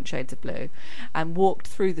blue, different shades of blue, and walked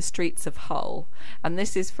through the streets of Hull. And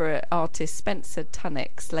this is for artist Spencer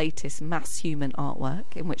Tunnick's latest mass human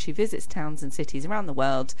artwork, in which he visits towns and cities around the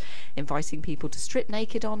world, inviting people to strip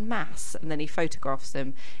naked en masse, and then he photographs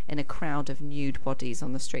them in a crowd of nude bodies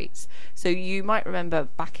on the streets. So you might remember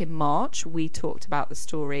back in March, we talked about the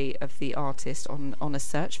story of the artist on a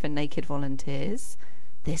search for naked volunteers.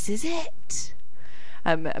 This is it.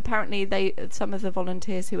 Apparently, some of the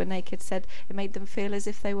volunteers who were naked said it made them feel as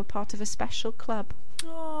if they were part of a special club.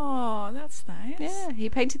 Oh, that's nice. Yeah, he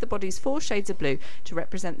painted the bodies 4 shades of blue to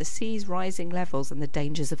represent the sea's rising levels and the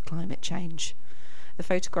dangers of climate change. The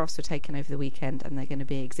photographs were taken over the weekend and they're going to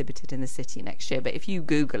be exhibited in the city next year. But if you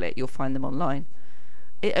Google it, you'll find them online.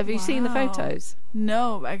 Have you seen the Wow. photos?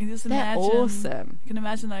 No, I can just They're imagine. awesome. I can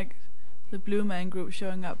imagine like the Blue Man Group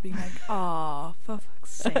showing up, being like, "Oh, for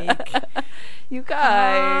fuck's sake, You oh,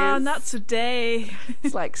 guys. not today."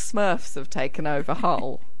 It's like Smurfs have taken over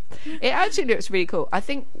Hull. It actually looks really cool. I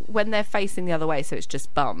think when they're facing the other way, so it's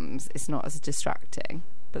just bums, it's not as distracting.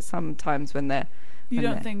 But sometimes when they're You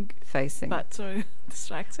don't think facing, butts are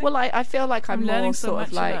distracting? well, I feel like I'm learning more so sort much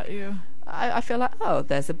of like about you. I feel like, oh,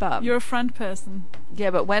 there's a bum. You're a front person.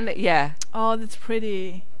 Yeah, but Oh, that's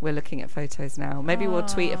pretty. we're looking at photos now. Maybe we'll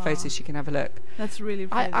tweet a photo so you can have a look. That's really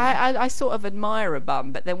pretty. I sort of admire a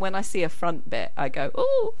bum, but then when I see a front bit, I go,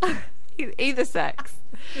 ooh, either sex.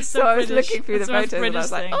 It's So I was British. looking through the It's the most photos and I was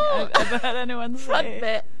British like, thing oh, I've ever heard anyone front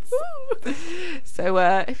say. bits. So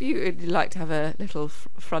if you would like to have a little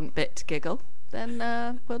front bit giggle,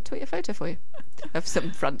 then we'll tweet a photo for you of some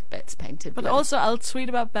front bits painted But blue. also, I'll tweet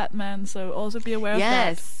about Batman, so also be aware of that.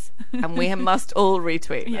 Yes, and we must all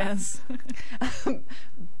retweet that. Yes.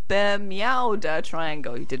 Bermuda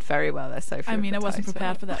Triangle. You did very well there, Sophie. I with mean, the I wasn't title.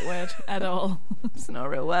 prepared for that word at all. It's not a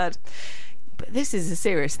real word. But this is a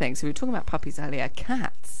serious thing. So we were talking about puppies earlier.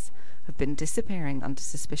 Cats have been disappearing under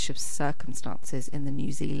suspicious circumstances in the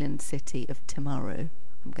New Zealand city of Timaru.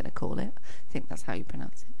 I'm going to call it. I think that's how you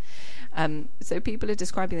pronounce it. So people are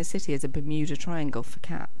describing the city as a Bermuda Triangle for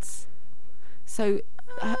cats. So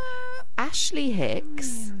Ashley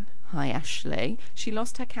Hicks, hi Ashley, she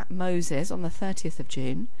lost her cat Moses on the 30th of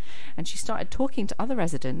June, and she started talking to other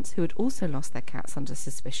residents who had also lost their cats under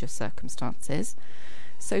suspicious circumstances.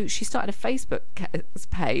 So she started a Facebook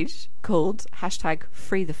page called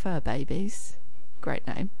 #FreeTheFurBabies, great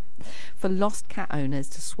name, for lost cat owners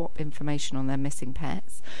to swap information on their missing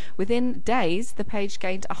pets. Within days, the page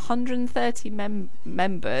gained 130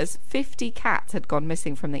 members. 50 cats had gone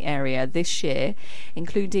missing from the area this year,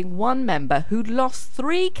 including one member who'd lost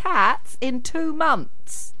 3 cats in 2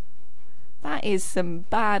 months. That is some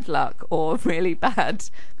bad luck or really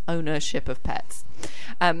bad ownership of pets.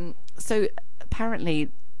 So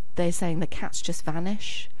apparently they're saying the cats just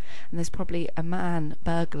vanish, and there's probably a man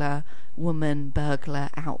burglar, woman burglar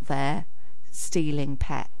out there stealing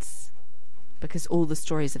pets, because all the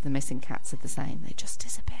stories of the missing cats are the same. They just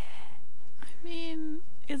disappear. I mean,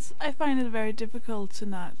 I find it very difficult to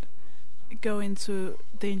not go into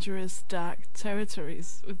dangerous, dark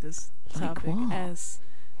territories with this Like topic. what? As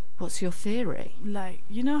What's your theory? like,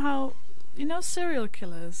 serial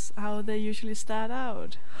killers, how they usually start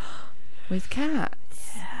out. With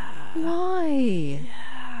cats? Yeah. Why?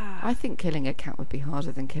 Yeah. I think killing a cat would be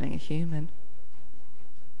harder than killing a human.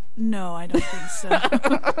 No, I don't think so.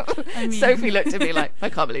 I mean, Sophie looked at me like, I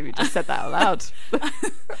can't believe you just said that out loud.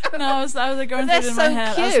 No, I was like going But through it in they're my so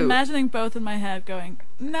head. I was cute. imagining both in my head, going,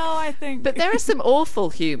 "No, I think." But there are some awful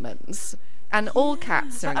humans, and all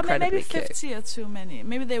cats are But, I mean, incredibly maybe cute. 50 are too many.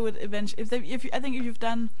 Maybe they would eventually. I think if you've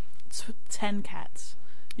done 10 cats,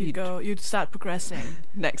 you'd start progressing.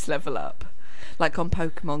 Next level up, like on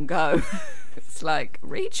Pokemon Go. It's like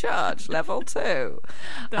recharge level 2.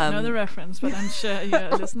 Don't know the reference, but I'm sure your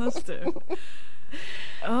listeners do.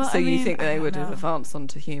 Oh, So I you mean, think I they don't would have know. advanced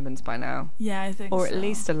onto humans by now, Yeah, I think or so. at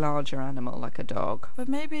least a larger animal like a dog? But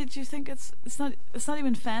maybe do you think it's not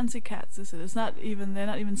even fancy cats, is it? They're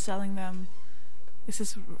not even selling them. It's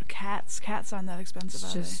just cats. Cats aren't that expensive,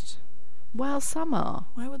 It's are just, well, some are.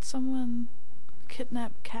 they? Why would someone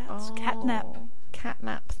kidnap cats? Catnap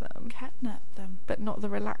Catnap them, them. but not the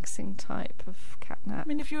relaxing type of catnap. I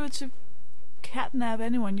mean, if you were to catnap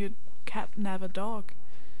anyone, you'd catnap a dog.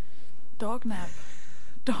 Dog nap.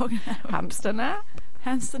 Dog nap. Hamster nap?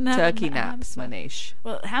 Hamster nap. Turkey and naps, hamster. Manish.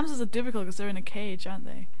 Well, hamsters are difficult because they're in a cage, aren't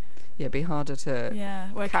they? Yeah, it'd be harder to... Yeah,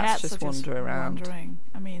 where cats cats just are just wander around. wandering.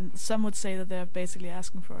 I mean, some would say that they're basically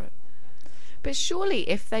asking for it. But surely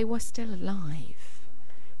if they were still alive,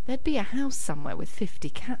 there'd be a house somewhere with 50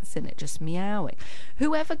 cats in it just meowing.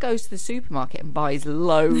 Whoever goes to the supermarket and buys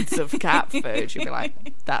loads of cat food, you'd be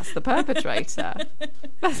like, that's the perpetrator.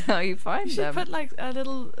 That's how you find You should them. put like a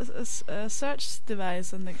little search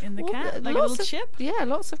device in the Well, cat, like a lots little of- chip. Yeah,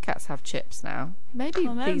 lots of cats have chips now. Maybe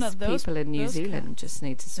Oh, no, these not those- people in New those Zealand cats. just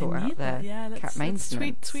need to They sort out need their that. Yeah, cat let's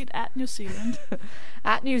maintenance. tweet at New Zealand.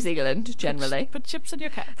 At New Zealand, generally. Put chips in your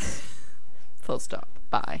cats. Full stop.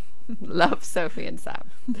 Bye. Love, Sophie and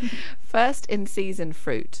Sam. First in season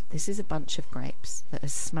fruit. This is a bunch of grapes that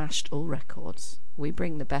has smashed all records. We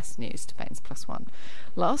bring the best news to Baines Plus One.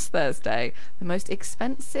 Last Thursday, the most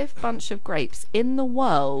expensive bunch of grapes in the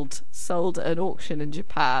world sold at an auction in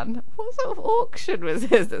Japan. What sort of auction was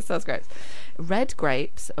this that sells grapes? Red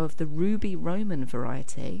grapes of the Ruby Roman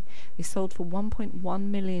variety. They sold for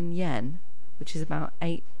 1.1 million yen, which is about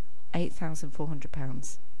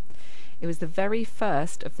 £8,400. It was the very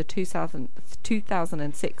first of the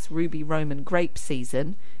 2006 Ruby Roman grape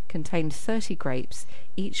season, contained 30 grapes,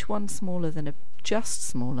 each one just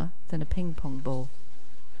smaller than a ping pong ball.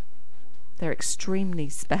 They're extremely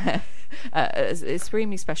special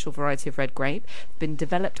variety of red grape, been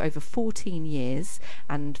developed over 14 years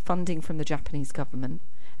and funding from the Japanese government,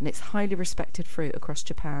 and it's highly respected fruit across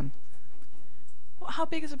Japan. How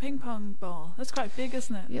big is a ping pong ball? That's quite big,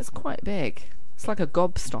 isn't it? Yeah, it's quite big. It's like a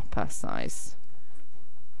gobstopper size.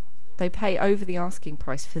 They pay over the asking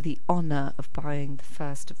price for the honour of buying the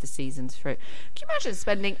first of the season's fruit. Can you imagine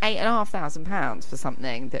spending £8,500 for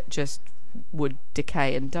something that just would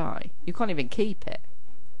decay and die? You can't even keep it.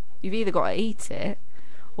 You've either got to eat it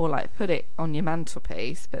or like put it on your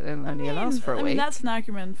mantelpiece, but then only last for a I week. mean, that's an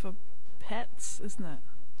argument for pets, isn't it?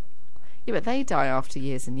 Yeah, but they die after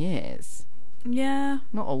years and years, Yeah.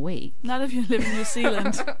 not a week. Not if you live in New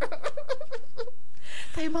Zealand.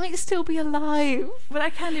 They might still be alive. But I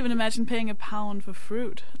can't even imagine paying £1 for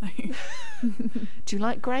fruit. Do you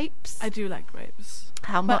like grapes? I do like grapes.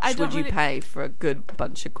 How But I much don't would you really- pay for a good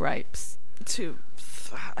bunch of grapes?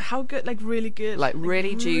 How good? Like really good. Like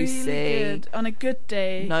really juicy. Really good. On a good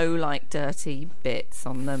day. No, like dirty bits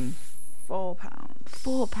on them. £4.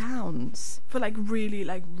 £4. For like really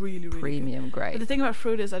good. Premium But grape. the thing about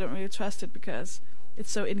fruit is I don't really trust it because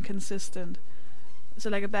it's so inconsistent. So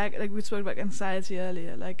like a bag, like we spoke about anxiety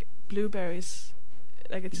earlier, like blueberries,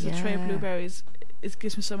 like it's just a tray of Yeah. blueberries. It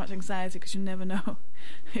gives me so much anxiety because you never know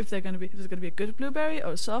if it's going to be a good blueberry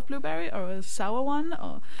or a soft blueberry or a sour one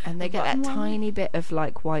or And they a get that rotten one. tiny bit of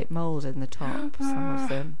like white mould in the top, some of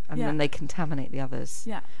them. And Yeah. then they contaminate the others.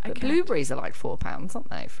 Yeah, I But can't. blueberries are like £4, aren't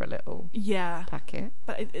they, for a little Yeah, packet?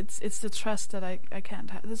 but it's the trust that I can't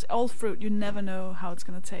have. This all fruit, you never know how it's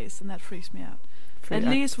going to taste, and that freaks me out. At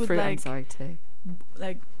least with fruit like anxiety.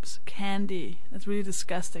 Candy, that's really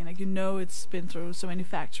disgusting. Like it's been through so many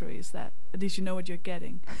factories that at least you know what you're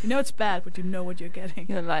getting. You know it's bad, but you know what you're getting.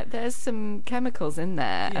 You know, like there's some chemicals in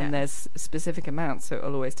there, Yeah. and there's specific amounts, so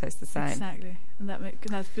it'll always taste the same. Exactly, and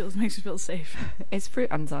makes you feel safe. Is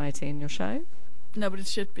fruit anxiety in your show? No, but it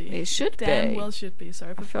should be. It should Damn be. well should be.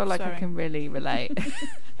 Sorry for I feel like swearing. I can really relate.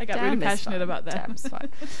 I got Damn really is passionate fun. about that. Damn's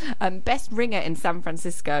fun. Best ringer in San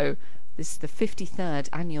Francisco. This is the 53rd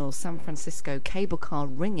annual San Francisco Cable Car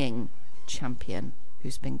Ringing Champion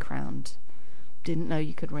who's been crowned. Didn't know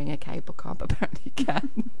you could ring a cable car, but apparently you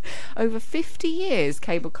can. Over 50 years,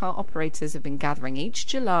 cable car operators have been gathering each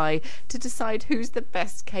July to decide who's the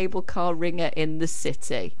best cable car ringer in the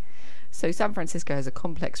city. So San Francisco has a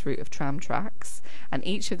complex route of tram tracks, and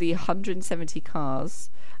each of the 170 cars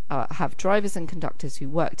have drivers and conductors who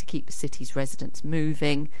work to keep the city's residents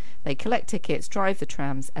moving. They collect tickets, drive the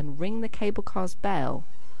trams, and ring the cable car's bell.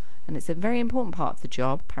 And it's a very important part of the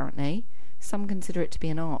job, apparently. Some consider it to be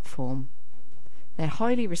an art form. They're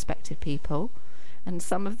highly respected people, and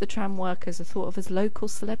some of the tram workers are thought of as local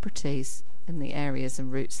celebrities in the areas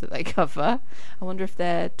and routes that they cover. I wonder if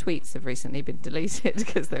their tweets have recently been deleted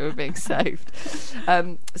because they were being saved.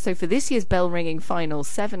 So for this year's bell ringing final,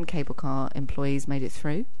 7 cable car employees made it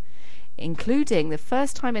through, including the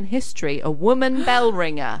first time in history a woman bell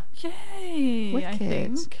ringer. Yay! I Wicked.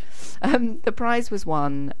 think. The prize was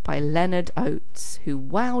won by Leonard Oates, who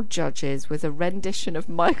wowed judges with a rendition of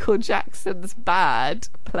Michael Jackson's Bad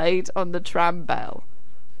played on the tram bell.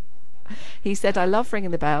 He said, "I love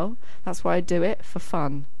ringing the bell. That's why I do it, for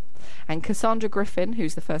fun." And Cassandra Griffin,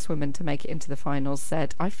 who's the first woman to make it into the finals,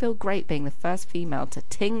 said, "I feel great being the first female to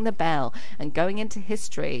ting the bell and going into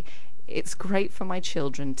history. It's great for my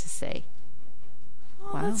children to see."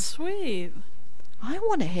 Oh, Wow. that's sweet. I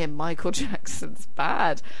want to hear Michael Jackson's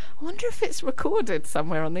Bad. I wonder if it's recorded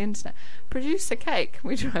somewhere on the internet. Producer Kate, can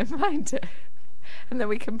we try and find it? And then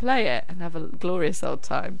we can play it and have a glorious old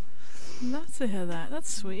time. Love to hear that.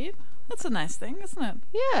 That's sweet. That's a nice thing, isn't it?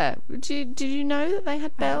 Yeah. Did you know that they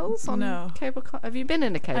had bells on no. cable car? Have you been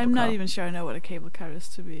in a cable car? I'm not even sure I know what a cable car is,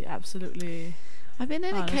 to be absolutely... I've been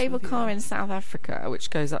in a honest cable with you. car in South Africa,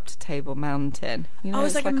 which goes up to Table Mountain. You know, Oh,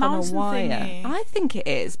 it's like a on mountain wire. thingy. I think it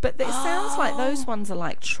is, but it sounds like those ones are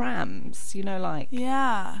like trams. You know, like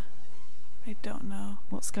Yeah. I don't know.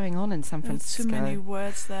 what's going on in San There's Francisco. too many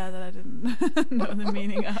words there that I didn't know the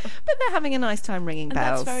meaning of. But they're having a nice time ringing And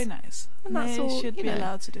bells. that's very nice. And that's they all, should you be know.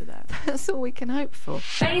 allowed to do that. That's all we can hope for.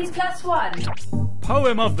 Baines Plus One.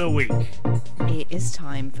 Poem of the week. It is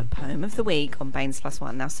time for Poem of the Week on Baines Plus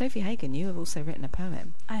One. Now, Sophie Hagen, you have also written a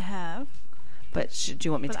poem. I have, But do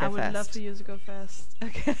you want me but to go I would first? love for you to go first.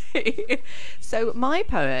 Okay. So my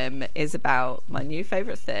poem is about my new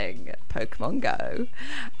favourite thing, Pokemon Go.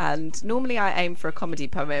 And normally I aim for a comedy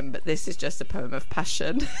poem, but this is just a poem of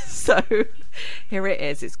passion. So here it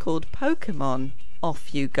is. It's called Pokemon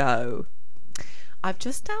Off You Go. I've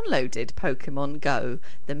just downloaded Pokemon Go.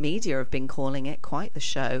 The media have been calling it quite the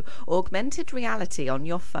show. Augmented reality on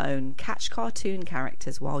your phone. Catch cartoon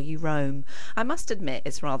characters while you roam. I must admit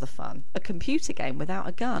it's rather fun. A computer game without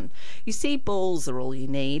a gun. You see, balls are all you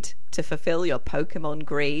need to fulfill your Pokemon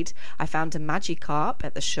greed. I found a Magikarp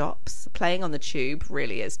at the shops. Playing on the tube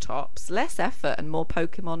really is tops. Less effort and more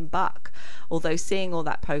Pokemon buck. Although seeing all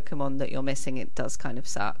that Pokemon that you're missing, it does kind of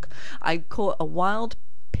suck. I caught a wild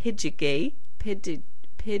Pidgey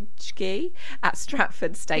at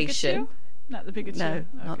Stratford Station. Pikachu? Not the Pikachu. No,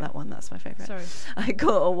 not Okay. that one. That's my favourite. Sorry. I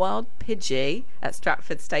caught a wild Pidgey at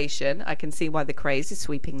Stratford Station. I can see why the craze is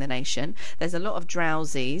sweeping the nation. There's a lot of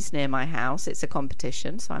drowsies near my house. It's a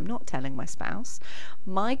competition, so I'm not telling my spouse.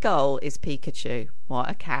 My goal is Pikachu. What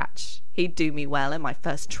a catch. He'd do me well in my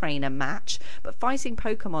first trainer match. But fighting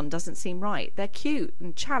Pokemon doesn't seem right. They're cute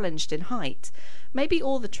and challenged in height. Maybe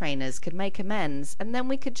all the trainers could make amends, and then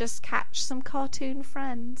we could just catch some cartoon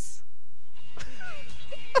friends.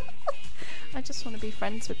 I just want to be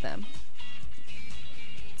friends with them.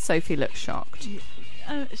 Sophie looks shocked.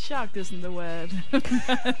 Shocked isn't the word. I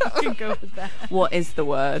can go with that. What is the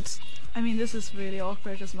word? I mean, this is really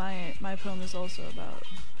awkward because my poem is also about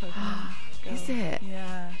Pokemon Go. Is it?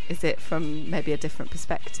 Yeah. Is it from maybe a different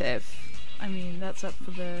perspective? I mean, that's up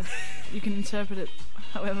for the... You can interpret it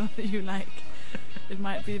however you like. It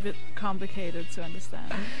might be a bit complicated to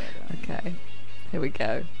understand. But, Okay, here we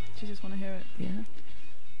go. do you just want to hear it? Yeah.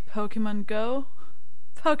 Pokemon Go?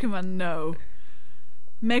 Pokemon No.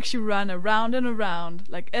 Makes you run around and around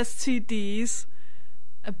like STDs,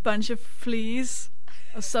 a bunch of fleas,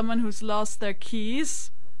 or someone who's lost their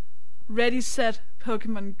keys. Ready, set,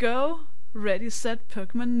 Pokemon Go. Ready, set,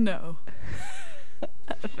 Pokemon No.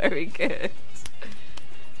 Very good.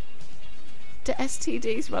 Do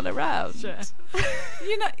STDs run around? Sure.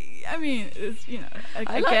 You know, I mean, it's, you know, I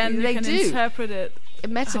like- again, you they can do. interpret it.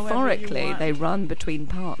 Metaphorically, want. they run between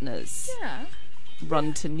partners. Yeah.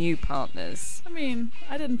 Run to new partners. I mean,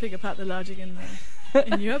 I didn't pick apart the logic in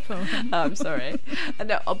your poem. Oh, I'm sorry.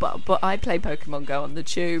 No, but I play Pokemon Go on the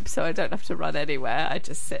tube, so I don't have to run anywhere. I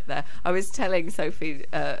just sit there. I was telling Sophie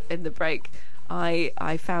in the break,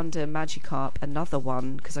 I found a Magikarp, another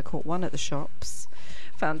one, because I caught one at the shops.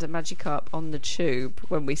 Found a Magikarp on the tube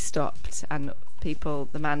when we stopped, and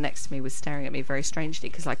the man next to me was staring at me very strangely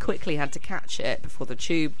because I quickly had to catch it before the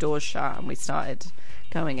tube doors shut and we started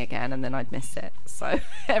going again, and then I'd miss it. So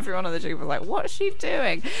everyone on the tube was like, "What's she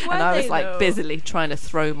doing?" Why and I was they like know? busily trying to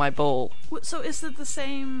throw my ball. So is it the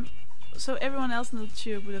same? So everyone else in the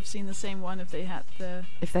tube would have seen the same one if they had the.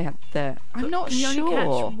 If they had the, I'm But not can you sure.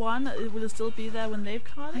 only catch one? Will it still be there when they've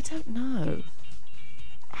caught I it? don't know.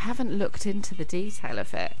 I haven't looked into the detail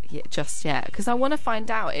of it just yet because I want to find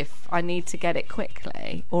out if I need to get it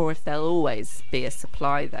quickly or if there'll always be a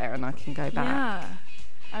supply there and I can go back.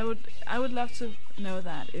 Yeah, I would love to know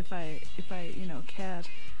that if I cared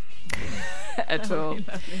At That would all. be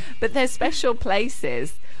lovely. But there's special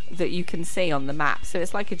places that you can see on the map. So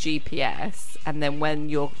it's like a GPS, and then when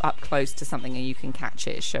you're up close to something and you can catch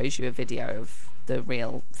it, it shows you a video of the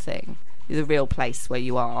real thing, the real place where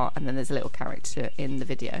you are, and then there's a little character in the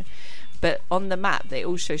video. But on the map, it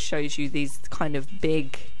also shows you these kind of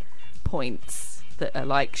big points that are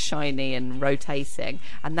like shiny and rotating,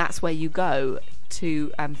 and that's where you go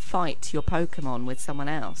to fight your Pokemon with someone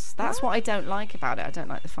else. That's what I don't like about it. I don't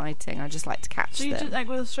like the fighting. I just like to catch So you them. just, like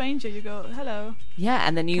with a stranger, you go, hello. Yeah,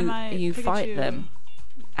 and then you fight Pikachu? them.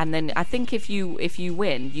 And then I think if you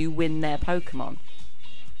win, you win their Pokemon.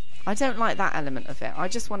 I don't like that element of it. I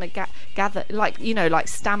just want to gather, like, you know, like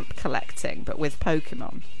stamp collecting, but with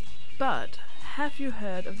Pokemon. But have you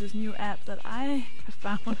heard of this new app that I have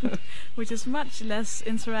found, which is much less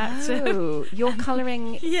interactive? Oh, your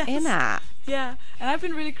colouring Yes. in app. Yeah, and I've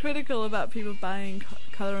been really critical about people buying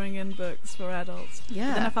colouring in books for adults. Yeah.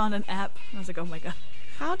 But then I found an app, and I was like, oh my god.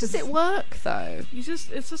 How does it work, though?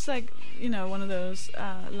 It's just like, you know, one of those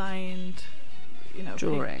lined, you know,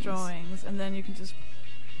 drawings, and then you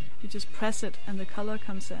just press it, and the color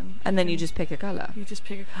comes in. And then you just pick a colour. You just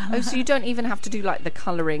pick a color. Oh, so you don't even have to do like the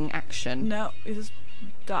colouring action. No, you just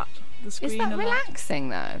dot the screen. Is that a lot. relaxing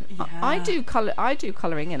though? Yeah. I do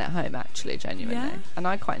colouring in at home actually, genuinely, Yeah? and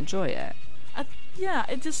I quite enjoy it. Yeah,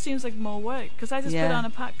 it just seems like more work because I just put Yeah. on a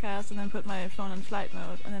podcast and then put my phone in flight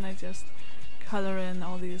mode, and then I just color in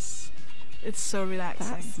all these. It's so relaxing.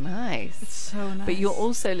 That's nice. It's so nice. But you're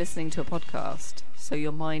also listening to a podcast, so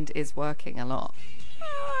your mind is working a lot.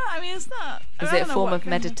 I mean, it's not. Is I it a don't know form what of kind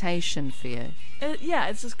meditation for you? Yeah,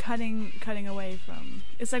 it's just cutting away from.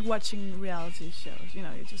 It's like watching reality shows. You know,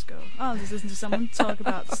 you just go, oh, just listen to someone talk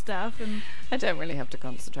about stuff, and I don't really have to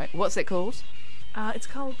concentrate. What's it called? it's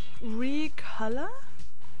called Recolor.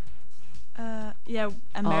 Yeah,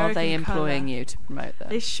 American Are they employing Color. you to promote them?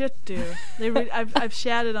 They should do. I've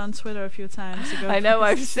shared it on Twitter a few times. To go I know,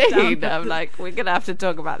 I've seen. download I'm it. like, we're gonna have to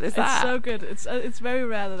talk about this It's app. so good. It's very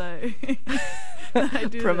rare that I that I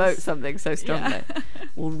do Promote this. something so strongly. Yeah.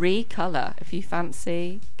 Well, Recolor. If you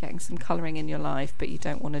fancy getting some colouring in your life, but you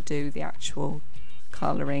don't want to do the actual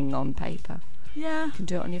colouring on paper, Yeah, you can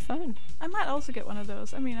do it on your phone. I might also get one of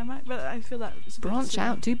those. I mean, I might, but I feel that it's a bit Branch soon.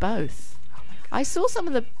 out, do both. Oh my God. I saw some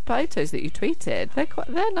of the photos that you tweeted.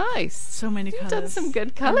 They're nice. So many You've colours. done some good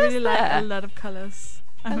I colours really like there. a lot of colours.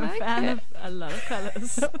 I I'm like a fan it. of a lot of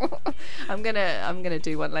colours. I'm gonna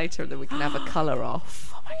do one later, and then we can have a colour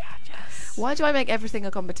off. Oh my god, yes. Why do I make everything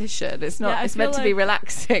a competition? It's not. Yeah, I it's feel meant to be like-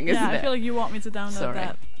 relaxing, isn't Yeah, it? I feel like you want me to download Sorry.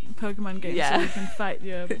 that Pokemon game Yeah. so we can fight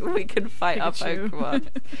your. We can fight our Pikachu. Pokemon.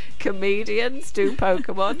 Comedians do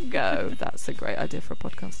Pokemon Go. That's a great idea for a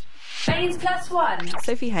podcast. Baines Plus One.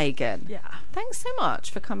 Sophie Hagen. Yeah. Thanks so much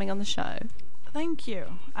for coming on the show. Thank you.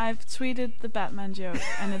 I've tweeted the Batman joke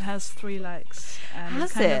and it has 3 likes. And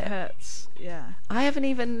Has it kind it? of hurts. Yeah. I haven't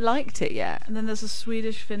even liked it yet. And then there's a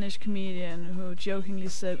Swedish-Finnish comedian who jokingly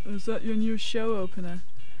said, "Is that your new show opener?"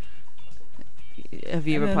 Have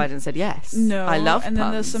you And then- replied and said yes? No. I love And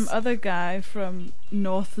then there's puns. some other guy from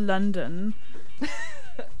North London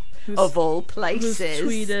who's, Of all who's places.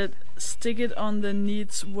 tweeted, "Stick it on the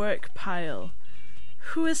needs work pile."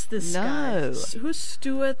 Who is this No. guy? Who's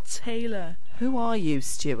Stuart Taylor? Who are you,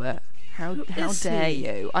 Stuart? How Who is dare he?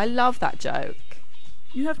 you? I love that joke.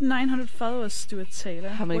 You have 900 followers, Stuart Taylor.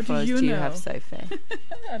 How many what followers do do you know? have, Sophie?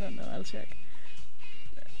 I don't know. I'll check.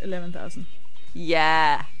 11,000.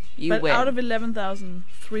 Yeah, you But win. out of 11,000,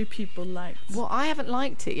 3 people liked. Well, I haven't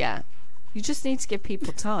liked it yet. You just need to give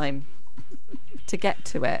people time to get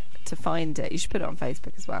to it, to find it. You should put it on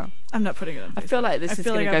Facebook as well. I'm not putting it on Facebook. I feel like this I is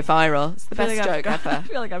feel going to like go viral. It's the I feel best like I've joke gone- I ever.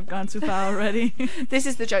 feel like I've gone too far already. This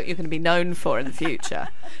is the joke you're going to be known for in the future.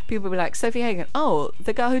 People will be like, Sophie Hagen, oh,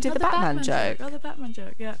 the girl who did Oh, the Batman joke. Oh, the Batman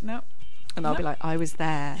joke. Yeah, no. And I'll be like, I was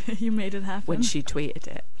there You made it happen. when she tweeted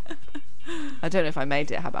it. I don't know if I made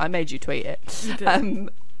it happen. I made you tweet it. You did.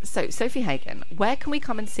 So, Sophie Hagen, where can we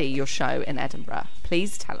come and see your show in Edinburgh?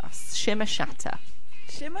 Please tell us. Shimmer Shatter.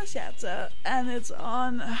 Shimmer Shatter, and it's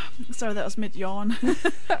on. Sorry, that was mid yawn.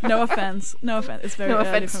 No offense. No offense. It's very No early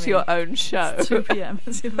offense for to me. your own show. It's 2 p.m.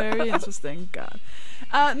 It's very interesting. God.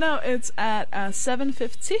 No, it's at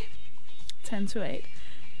 7:50, 10 to 8,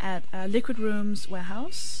 at Liquid Rooms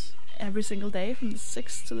Warehouse every single day from the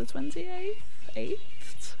 6th to the 28th.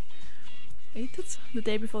 8th, the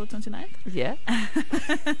day before the 29th. Yeah.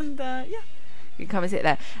 And yeah, You can come and sit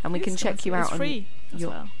there. And we can please check come you see- out It's on free as your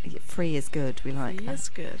well. Yeah, free is good. We like Free that. is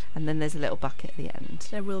good. And then there's a little bucket at the end.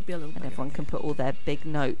 There will be a little And bit. everyone can put all their big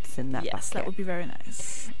notes in that Yes, bucket. that would be very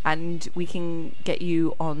nice. And we can get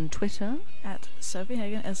you on Twitter. At Sophie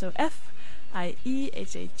Hagen,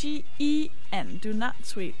 SOFIEHAGEN. Do not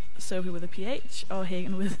tweet Sophie with a PH or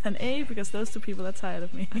Hagen with an A because those 2 people are tired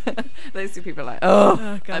of me. Those 2 people are like,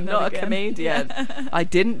 oh, God, I'm not not a again. comedian. Yeah. I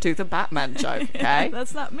didn't do the Batman joke, okay?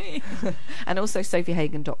 That's not me. And also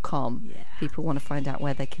sophiehagen.com. Yeah. People want to find out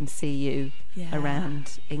where they can see you Yeah.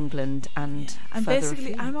 around England and I'm further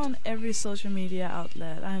basically afield. I'm on every social media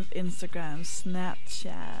outlet. I have Instagram,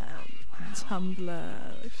 Snapchat, Tumblr,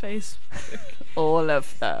 Facebook, All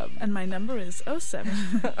of them. and my number is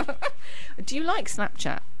 07. Do you like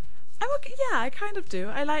Snapchat? I'm okay. Yeah, I kind of do.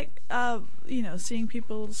 I like, seeing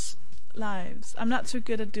people's lives. I'm not too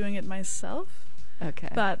good at doing it myself, Okay.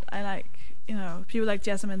 but I like, people like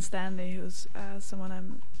Jessamine Stanley, who's someone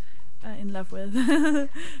I'm in love with,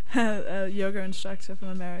 a yoga instructor from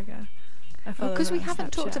America. I follow Because her we on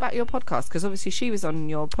haven't talked Snapchat. about your podcast, because obviously she was on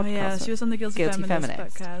your podcast. Oh yeah, she was on the Guilty Feminist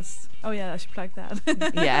podcast. Oh yeah, I should plug that.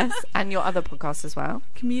 Yes, and your other podcast as well.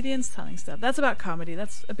 Comedians Telling Stuff. That's about comedy.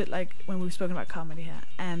 That's a bit like when we've spoken about comedy here.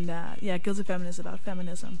 And Guilty Feminist is about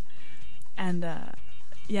feminism. And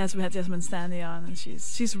so we had Jessamine Stanley on, and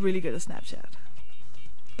she's really good at Snapchat.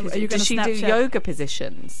 Are you Does she gonna do Snapchat? yoga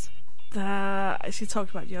positions? She talked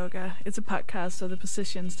about yoga. It's a podcast, so the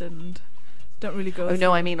positions don't really go. Oh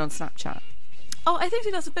no, I mean on Snapchat. Oh, I think she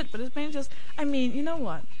does a bit, but it's mainly just. I mean, you know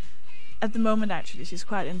what? At the moment, actually, she's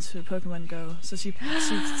quite into Pokemon Go, so she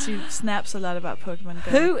snaps a lot about Pokemon Go.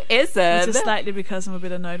 Who isn't? Just slightly because I'm a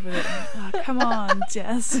bit annoyed with it. Oh, come on,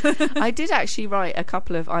 Jess. I did actually write a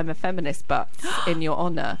couple of "I'm a feminist" butts in your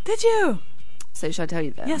honour. Did you? So shall I tell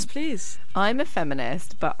you them? Yes, please. I'm a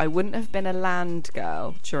feminist, but I wouldn't have been a land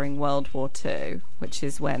girl during World War II, which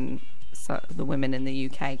is when the women in the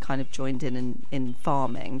UK kind of joined in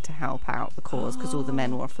farming to help out the cause because all the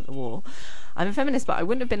men were off at the war. I'm a feminist, but I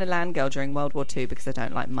wouldn't have been a land girl during World War II because I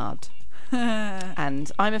don't like mud. And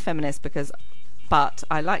I'm a feminist but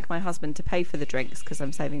I like my husband to pay for the drinks because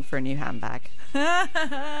I'm saving for a new handbag. There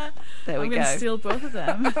we I'm go. going to steal both of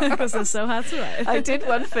them because they're so hard to write. I did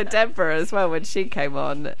one for Deborah as well when she came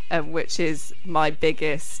on, which is my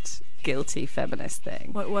biggest guilty feminist thing.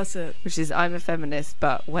 What was it? Which is I'm a feminist,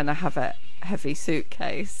 but when I have a heavy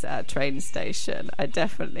suitcase at a train station, I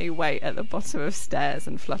definitely wait at the bottom of stairs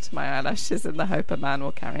and flutter my eyelashes in the hope a man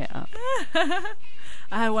will carry it up. I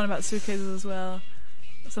had one about suitcases as well.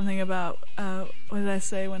 Something about what did I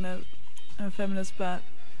say when I'm a feminist, but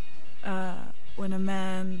when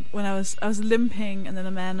I was limping and then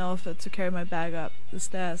a man offered to carry my bag up the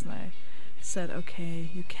stairs and I said, okay,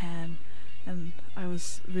 you can. And I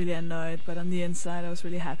was really annoyed, but on the inside I was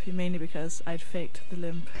really happy, mainly because I'd faked the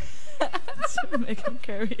limp to make him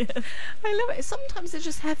carry it. I love it. Sometimes it's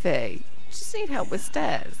just heavy. You just need help with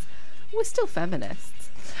stairs. We're still feminists.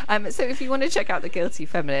 So if you want to check out The Guilty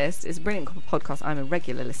Feminist, it's a brilliant podcast. I'm a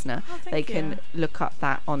regular listener. Oh, thank They you. can look up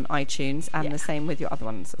that on iTunes, and the same with your other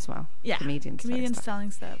ones as well. Yeah. Comedians Telling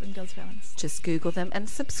Stuff and Guilty Feminist. Just Google them and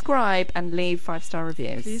subscribe and leave 5-star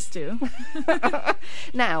reviews. Please do.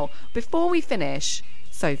 Now, before we finish,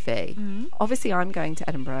 Sophie, obviously I'm going to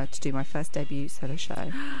Edinburgh to do my first debut solo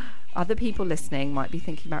show. Other people listening might be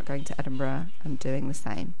thinking about going to Edinburgh and doing the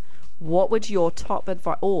same. What would your top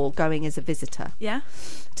advice, or going as a visitor Yeah?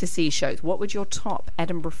 to see shows, what would your top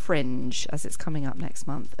Edinburgh Fringe, as it's coming up next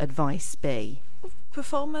month, advice be?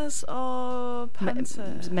 Performers or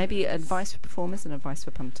punters? Maybe advice for performers and advice for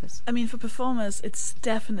punters. I mean, for performers, it's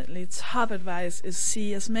definitely top advice is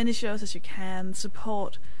see as many shows as you can,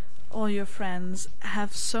 support all your friends,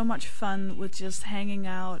 have so much fun with just hanging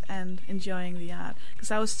out and enjoying the art. Because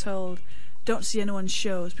I was told, don't see anyone's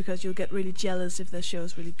shows because you'll get really jealous if their show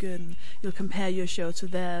is really good and you'll compare your show to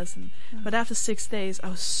theirs. But after 6 days, I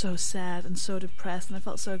was so sad and so depressed and I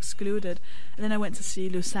felt so excluded. And then I went to see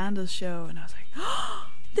Lou Sanders' show and I was like, oh,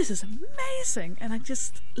 this is amazing. And I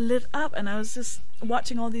just lit up and I was just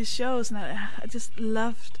watching all these shows and I just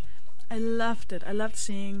loved it. I loved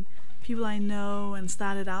seeing people I know and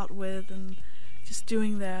started out with and just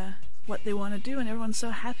doing what they want to do, and everyone's so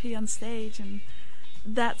happy on stage. And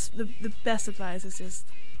that's the best advice is just,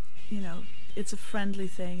 it's a friendly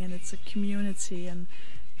thing and it's a community, and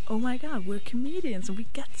oh my god, we're comedians and we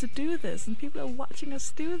get to do this and people are watching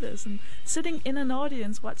us do this, and sitting in an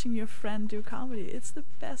audience watching your friend do comedy, it's the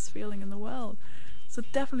best feeling in the world. So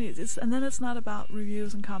definitely and then it's not about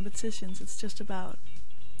reviews and competitions, it's just about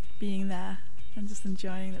being there and just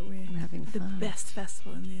enjoying that we're having the fun. best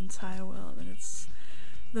festival in the entire world, and it's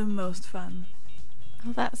the most fun.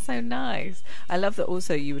 Oh, that's so nice. I love that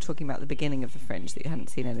also you were talking about the beginning of the Fringe, that you hadn't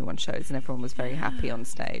seen anyone's shows and everyone was very happy on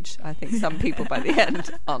stage. I think some people by the end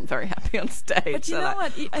aren't very happy on stage. But you They're know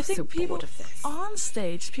like, what? I "I'm think so people bored of this." on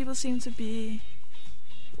stage, people seem to be,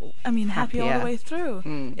 happy all Happier. the way through.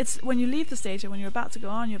 Mm. It's when you leave the stage and when you're about to go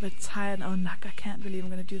on, you're a bit tired. And, I can't believe I'm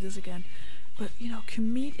going to do this again. But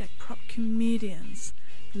comedians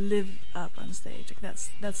live up on stage. Like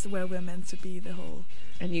that's where we're meant to be. The whole.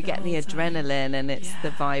 And you get the whole time. adrenaline and it's the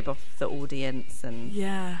Yeah. vibe of the audience and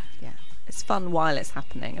Yeah. yeah, It's fun while it's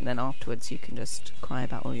happening, and then afterwards you can just cry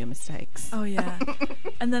about all your mistakes. Oh yeah.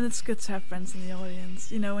 And then it's good to have friends in the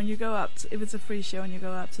audience. You know, when you go up, if it's a free show and you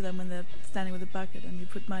go up to them when they're standing with a bucket and you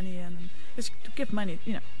put money in, and just give money,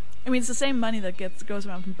 you know. I mean, it's the same money that goes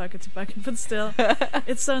around from bucket to bucket, but still,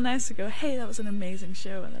 it's so nice to go, hey, that was an amazing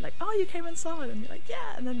show. And they're like, oh, you came and saw it. And you're like,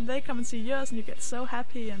 yeah. And then they come and see yours and you get so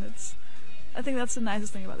happy. And I think that's the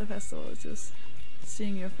nicest thing about the festival, is just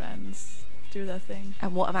seeing your friends do their thing.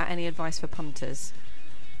 And what about any advice for punters?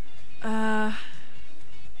 If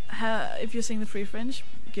you're seeing the Free Fringe,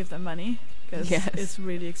 give them money, because it's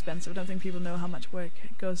really expensive. I don't think people know how much work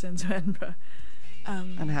goes into Edinburgh.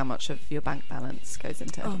 And how much of your bank balance goes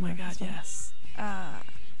into Edinburgh? Oh my god, yes.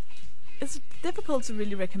 It's difficult to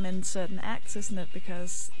really recommend certain acts, isn't it?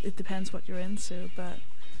 Because it depends what you're into. But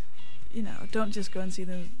you know, don't just go and see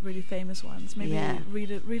the really famous ones. Maybe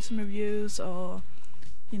read some reviews, or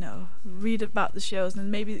you know, read about the shows,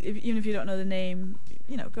 and maybe even if you don't know the name,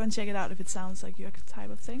 you know, go and check it out if it sounds like your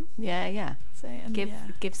type of thing. Yeah.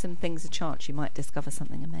 Give some things a chance. You might discover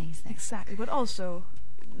something amazing. Exactly, but also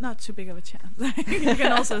not too big of a chance. You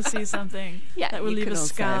can also see something that will leave a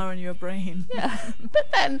scar on your brain. Yeah, but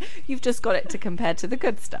then you've just got it to compare to the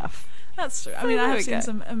good stuff. That's true. I mean, I have seen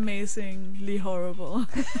some amazingly horrible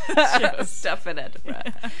stuff in Edinburgh.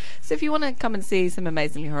 Yeah. So if you want to come and see some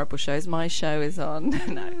amazingly horrible shows, my show is on.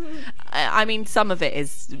 No, I mean, some of it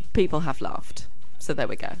is people have laughed. So there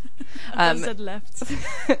we go. Said left.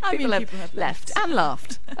 I mean, people have left and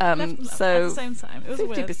laughed. So at the same time, it was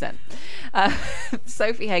 50%.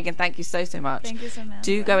 Sophie Hagen, thank you so much. Thank you so much.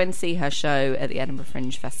 Do go and see her show at the Edinburgh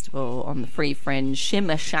Fringe Festival on the Free Fringe,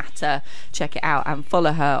 Shimmer Shatter. Check it out and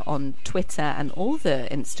follow her on Twitter and all the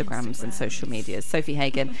Instagrams and social medias. Sophie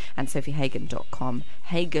Hagen and sophiehagen.com.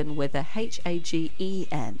 Hagen with a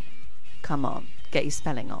Hagen. Come on. Get your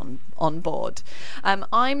spelling on board.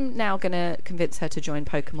 I'm now going to convince her to join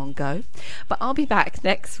Pokemon Go, but I'll be back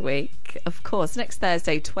next week, of course, next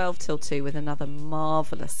Thursday, 12 till 2, with another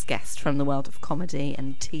marvellous guest from the world of comedy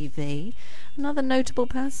and TV, another notable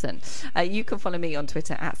person. You can follow me on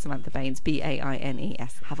Twitter at Samantha Baines,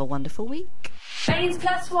 Baines. Have a wonderful week. Baines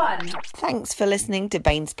Plus One. Thanks for listening to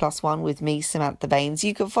Baines Plus One with me, Samantha Baines.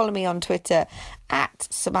 You can follow me on Twitter at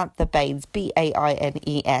Samantha Baines,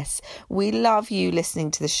 Baines. We love you listening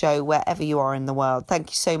to the show wherever you are in the world. Thank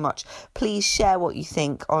you so much. Please share what you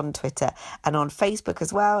think on Twitter and on Facebook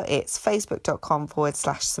as well. It's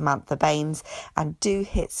facebook.com/Samantha Baines. And do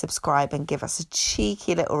hit subscribe and give us a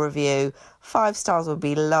cheeky little review. 5 stars would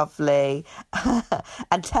be lovely.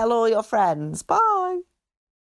 And tell all your friends. Bye.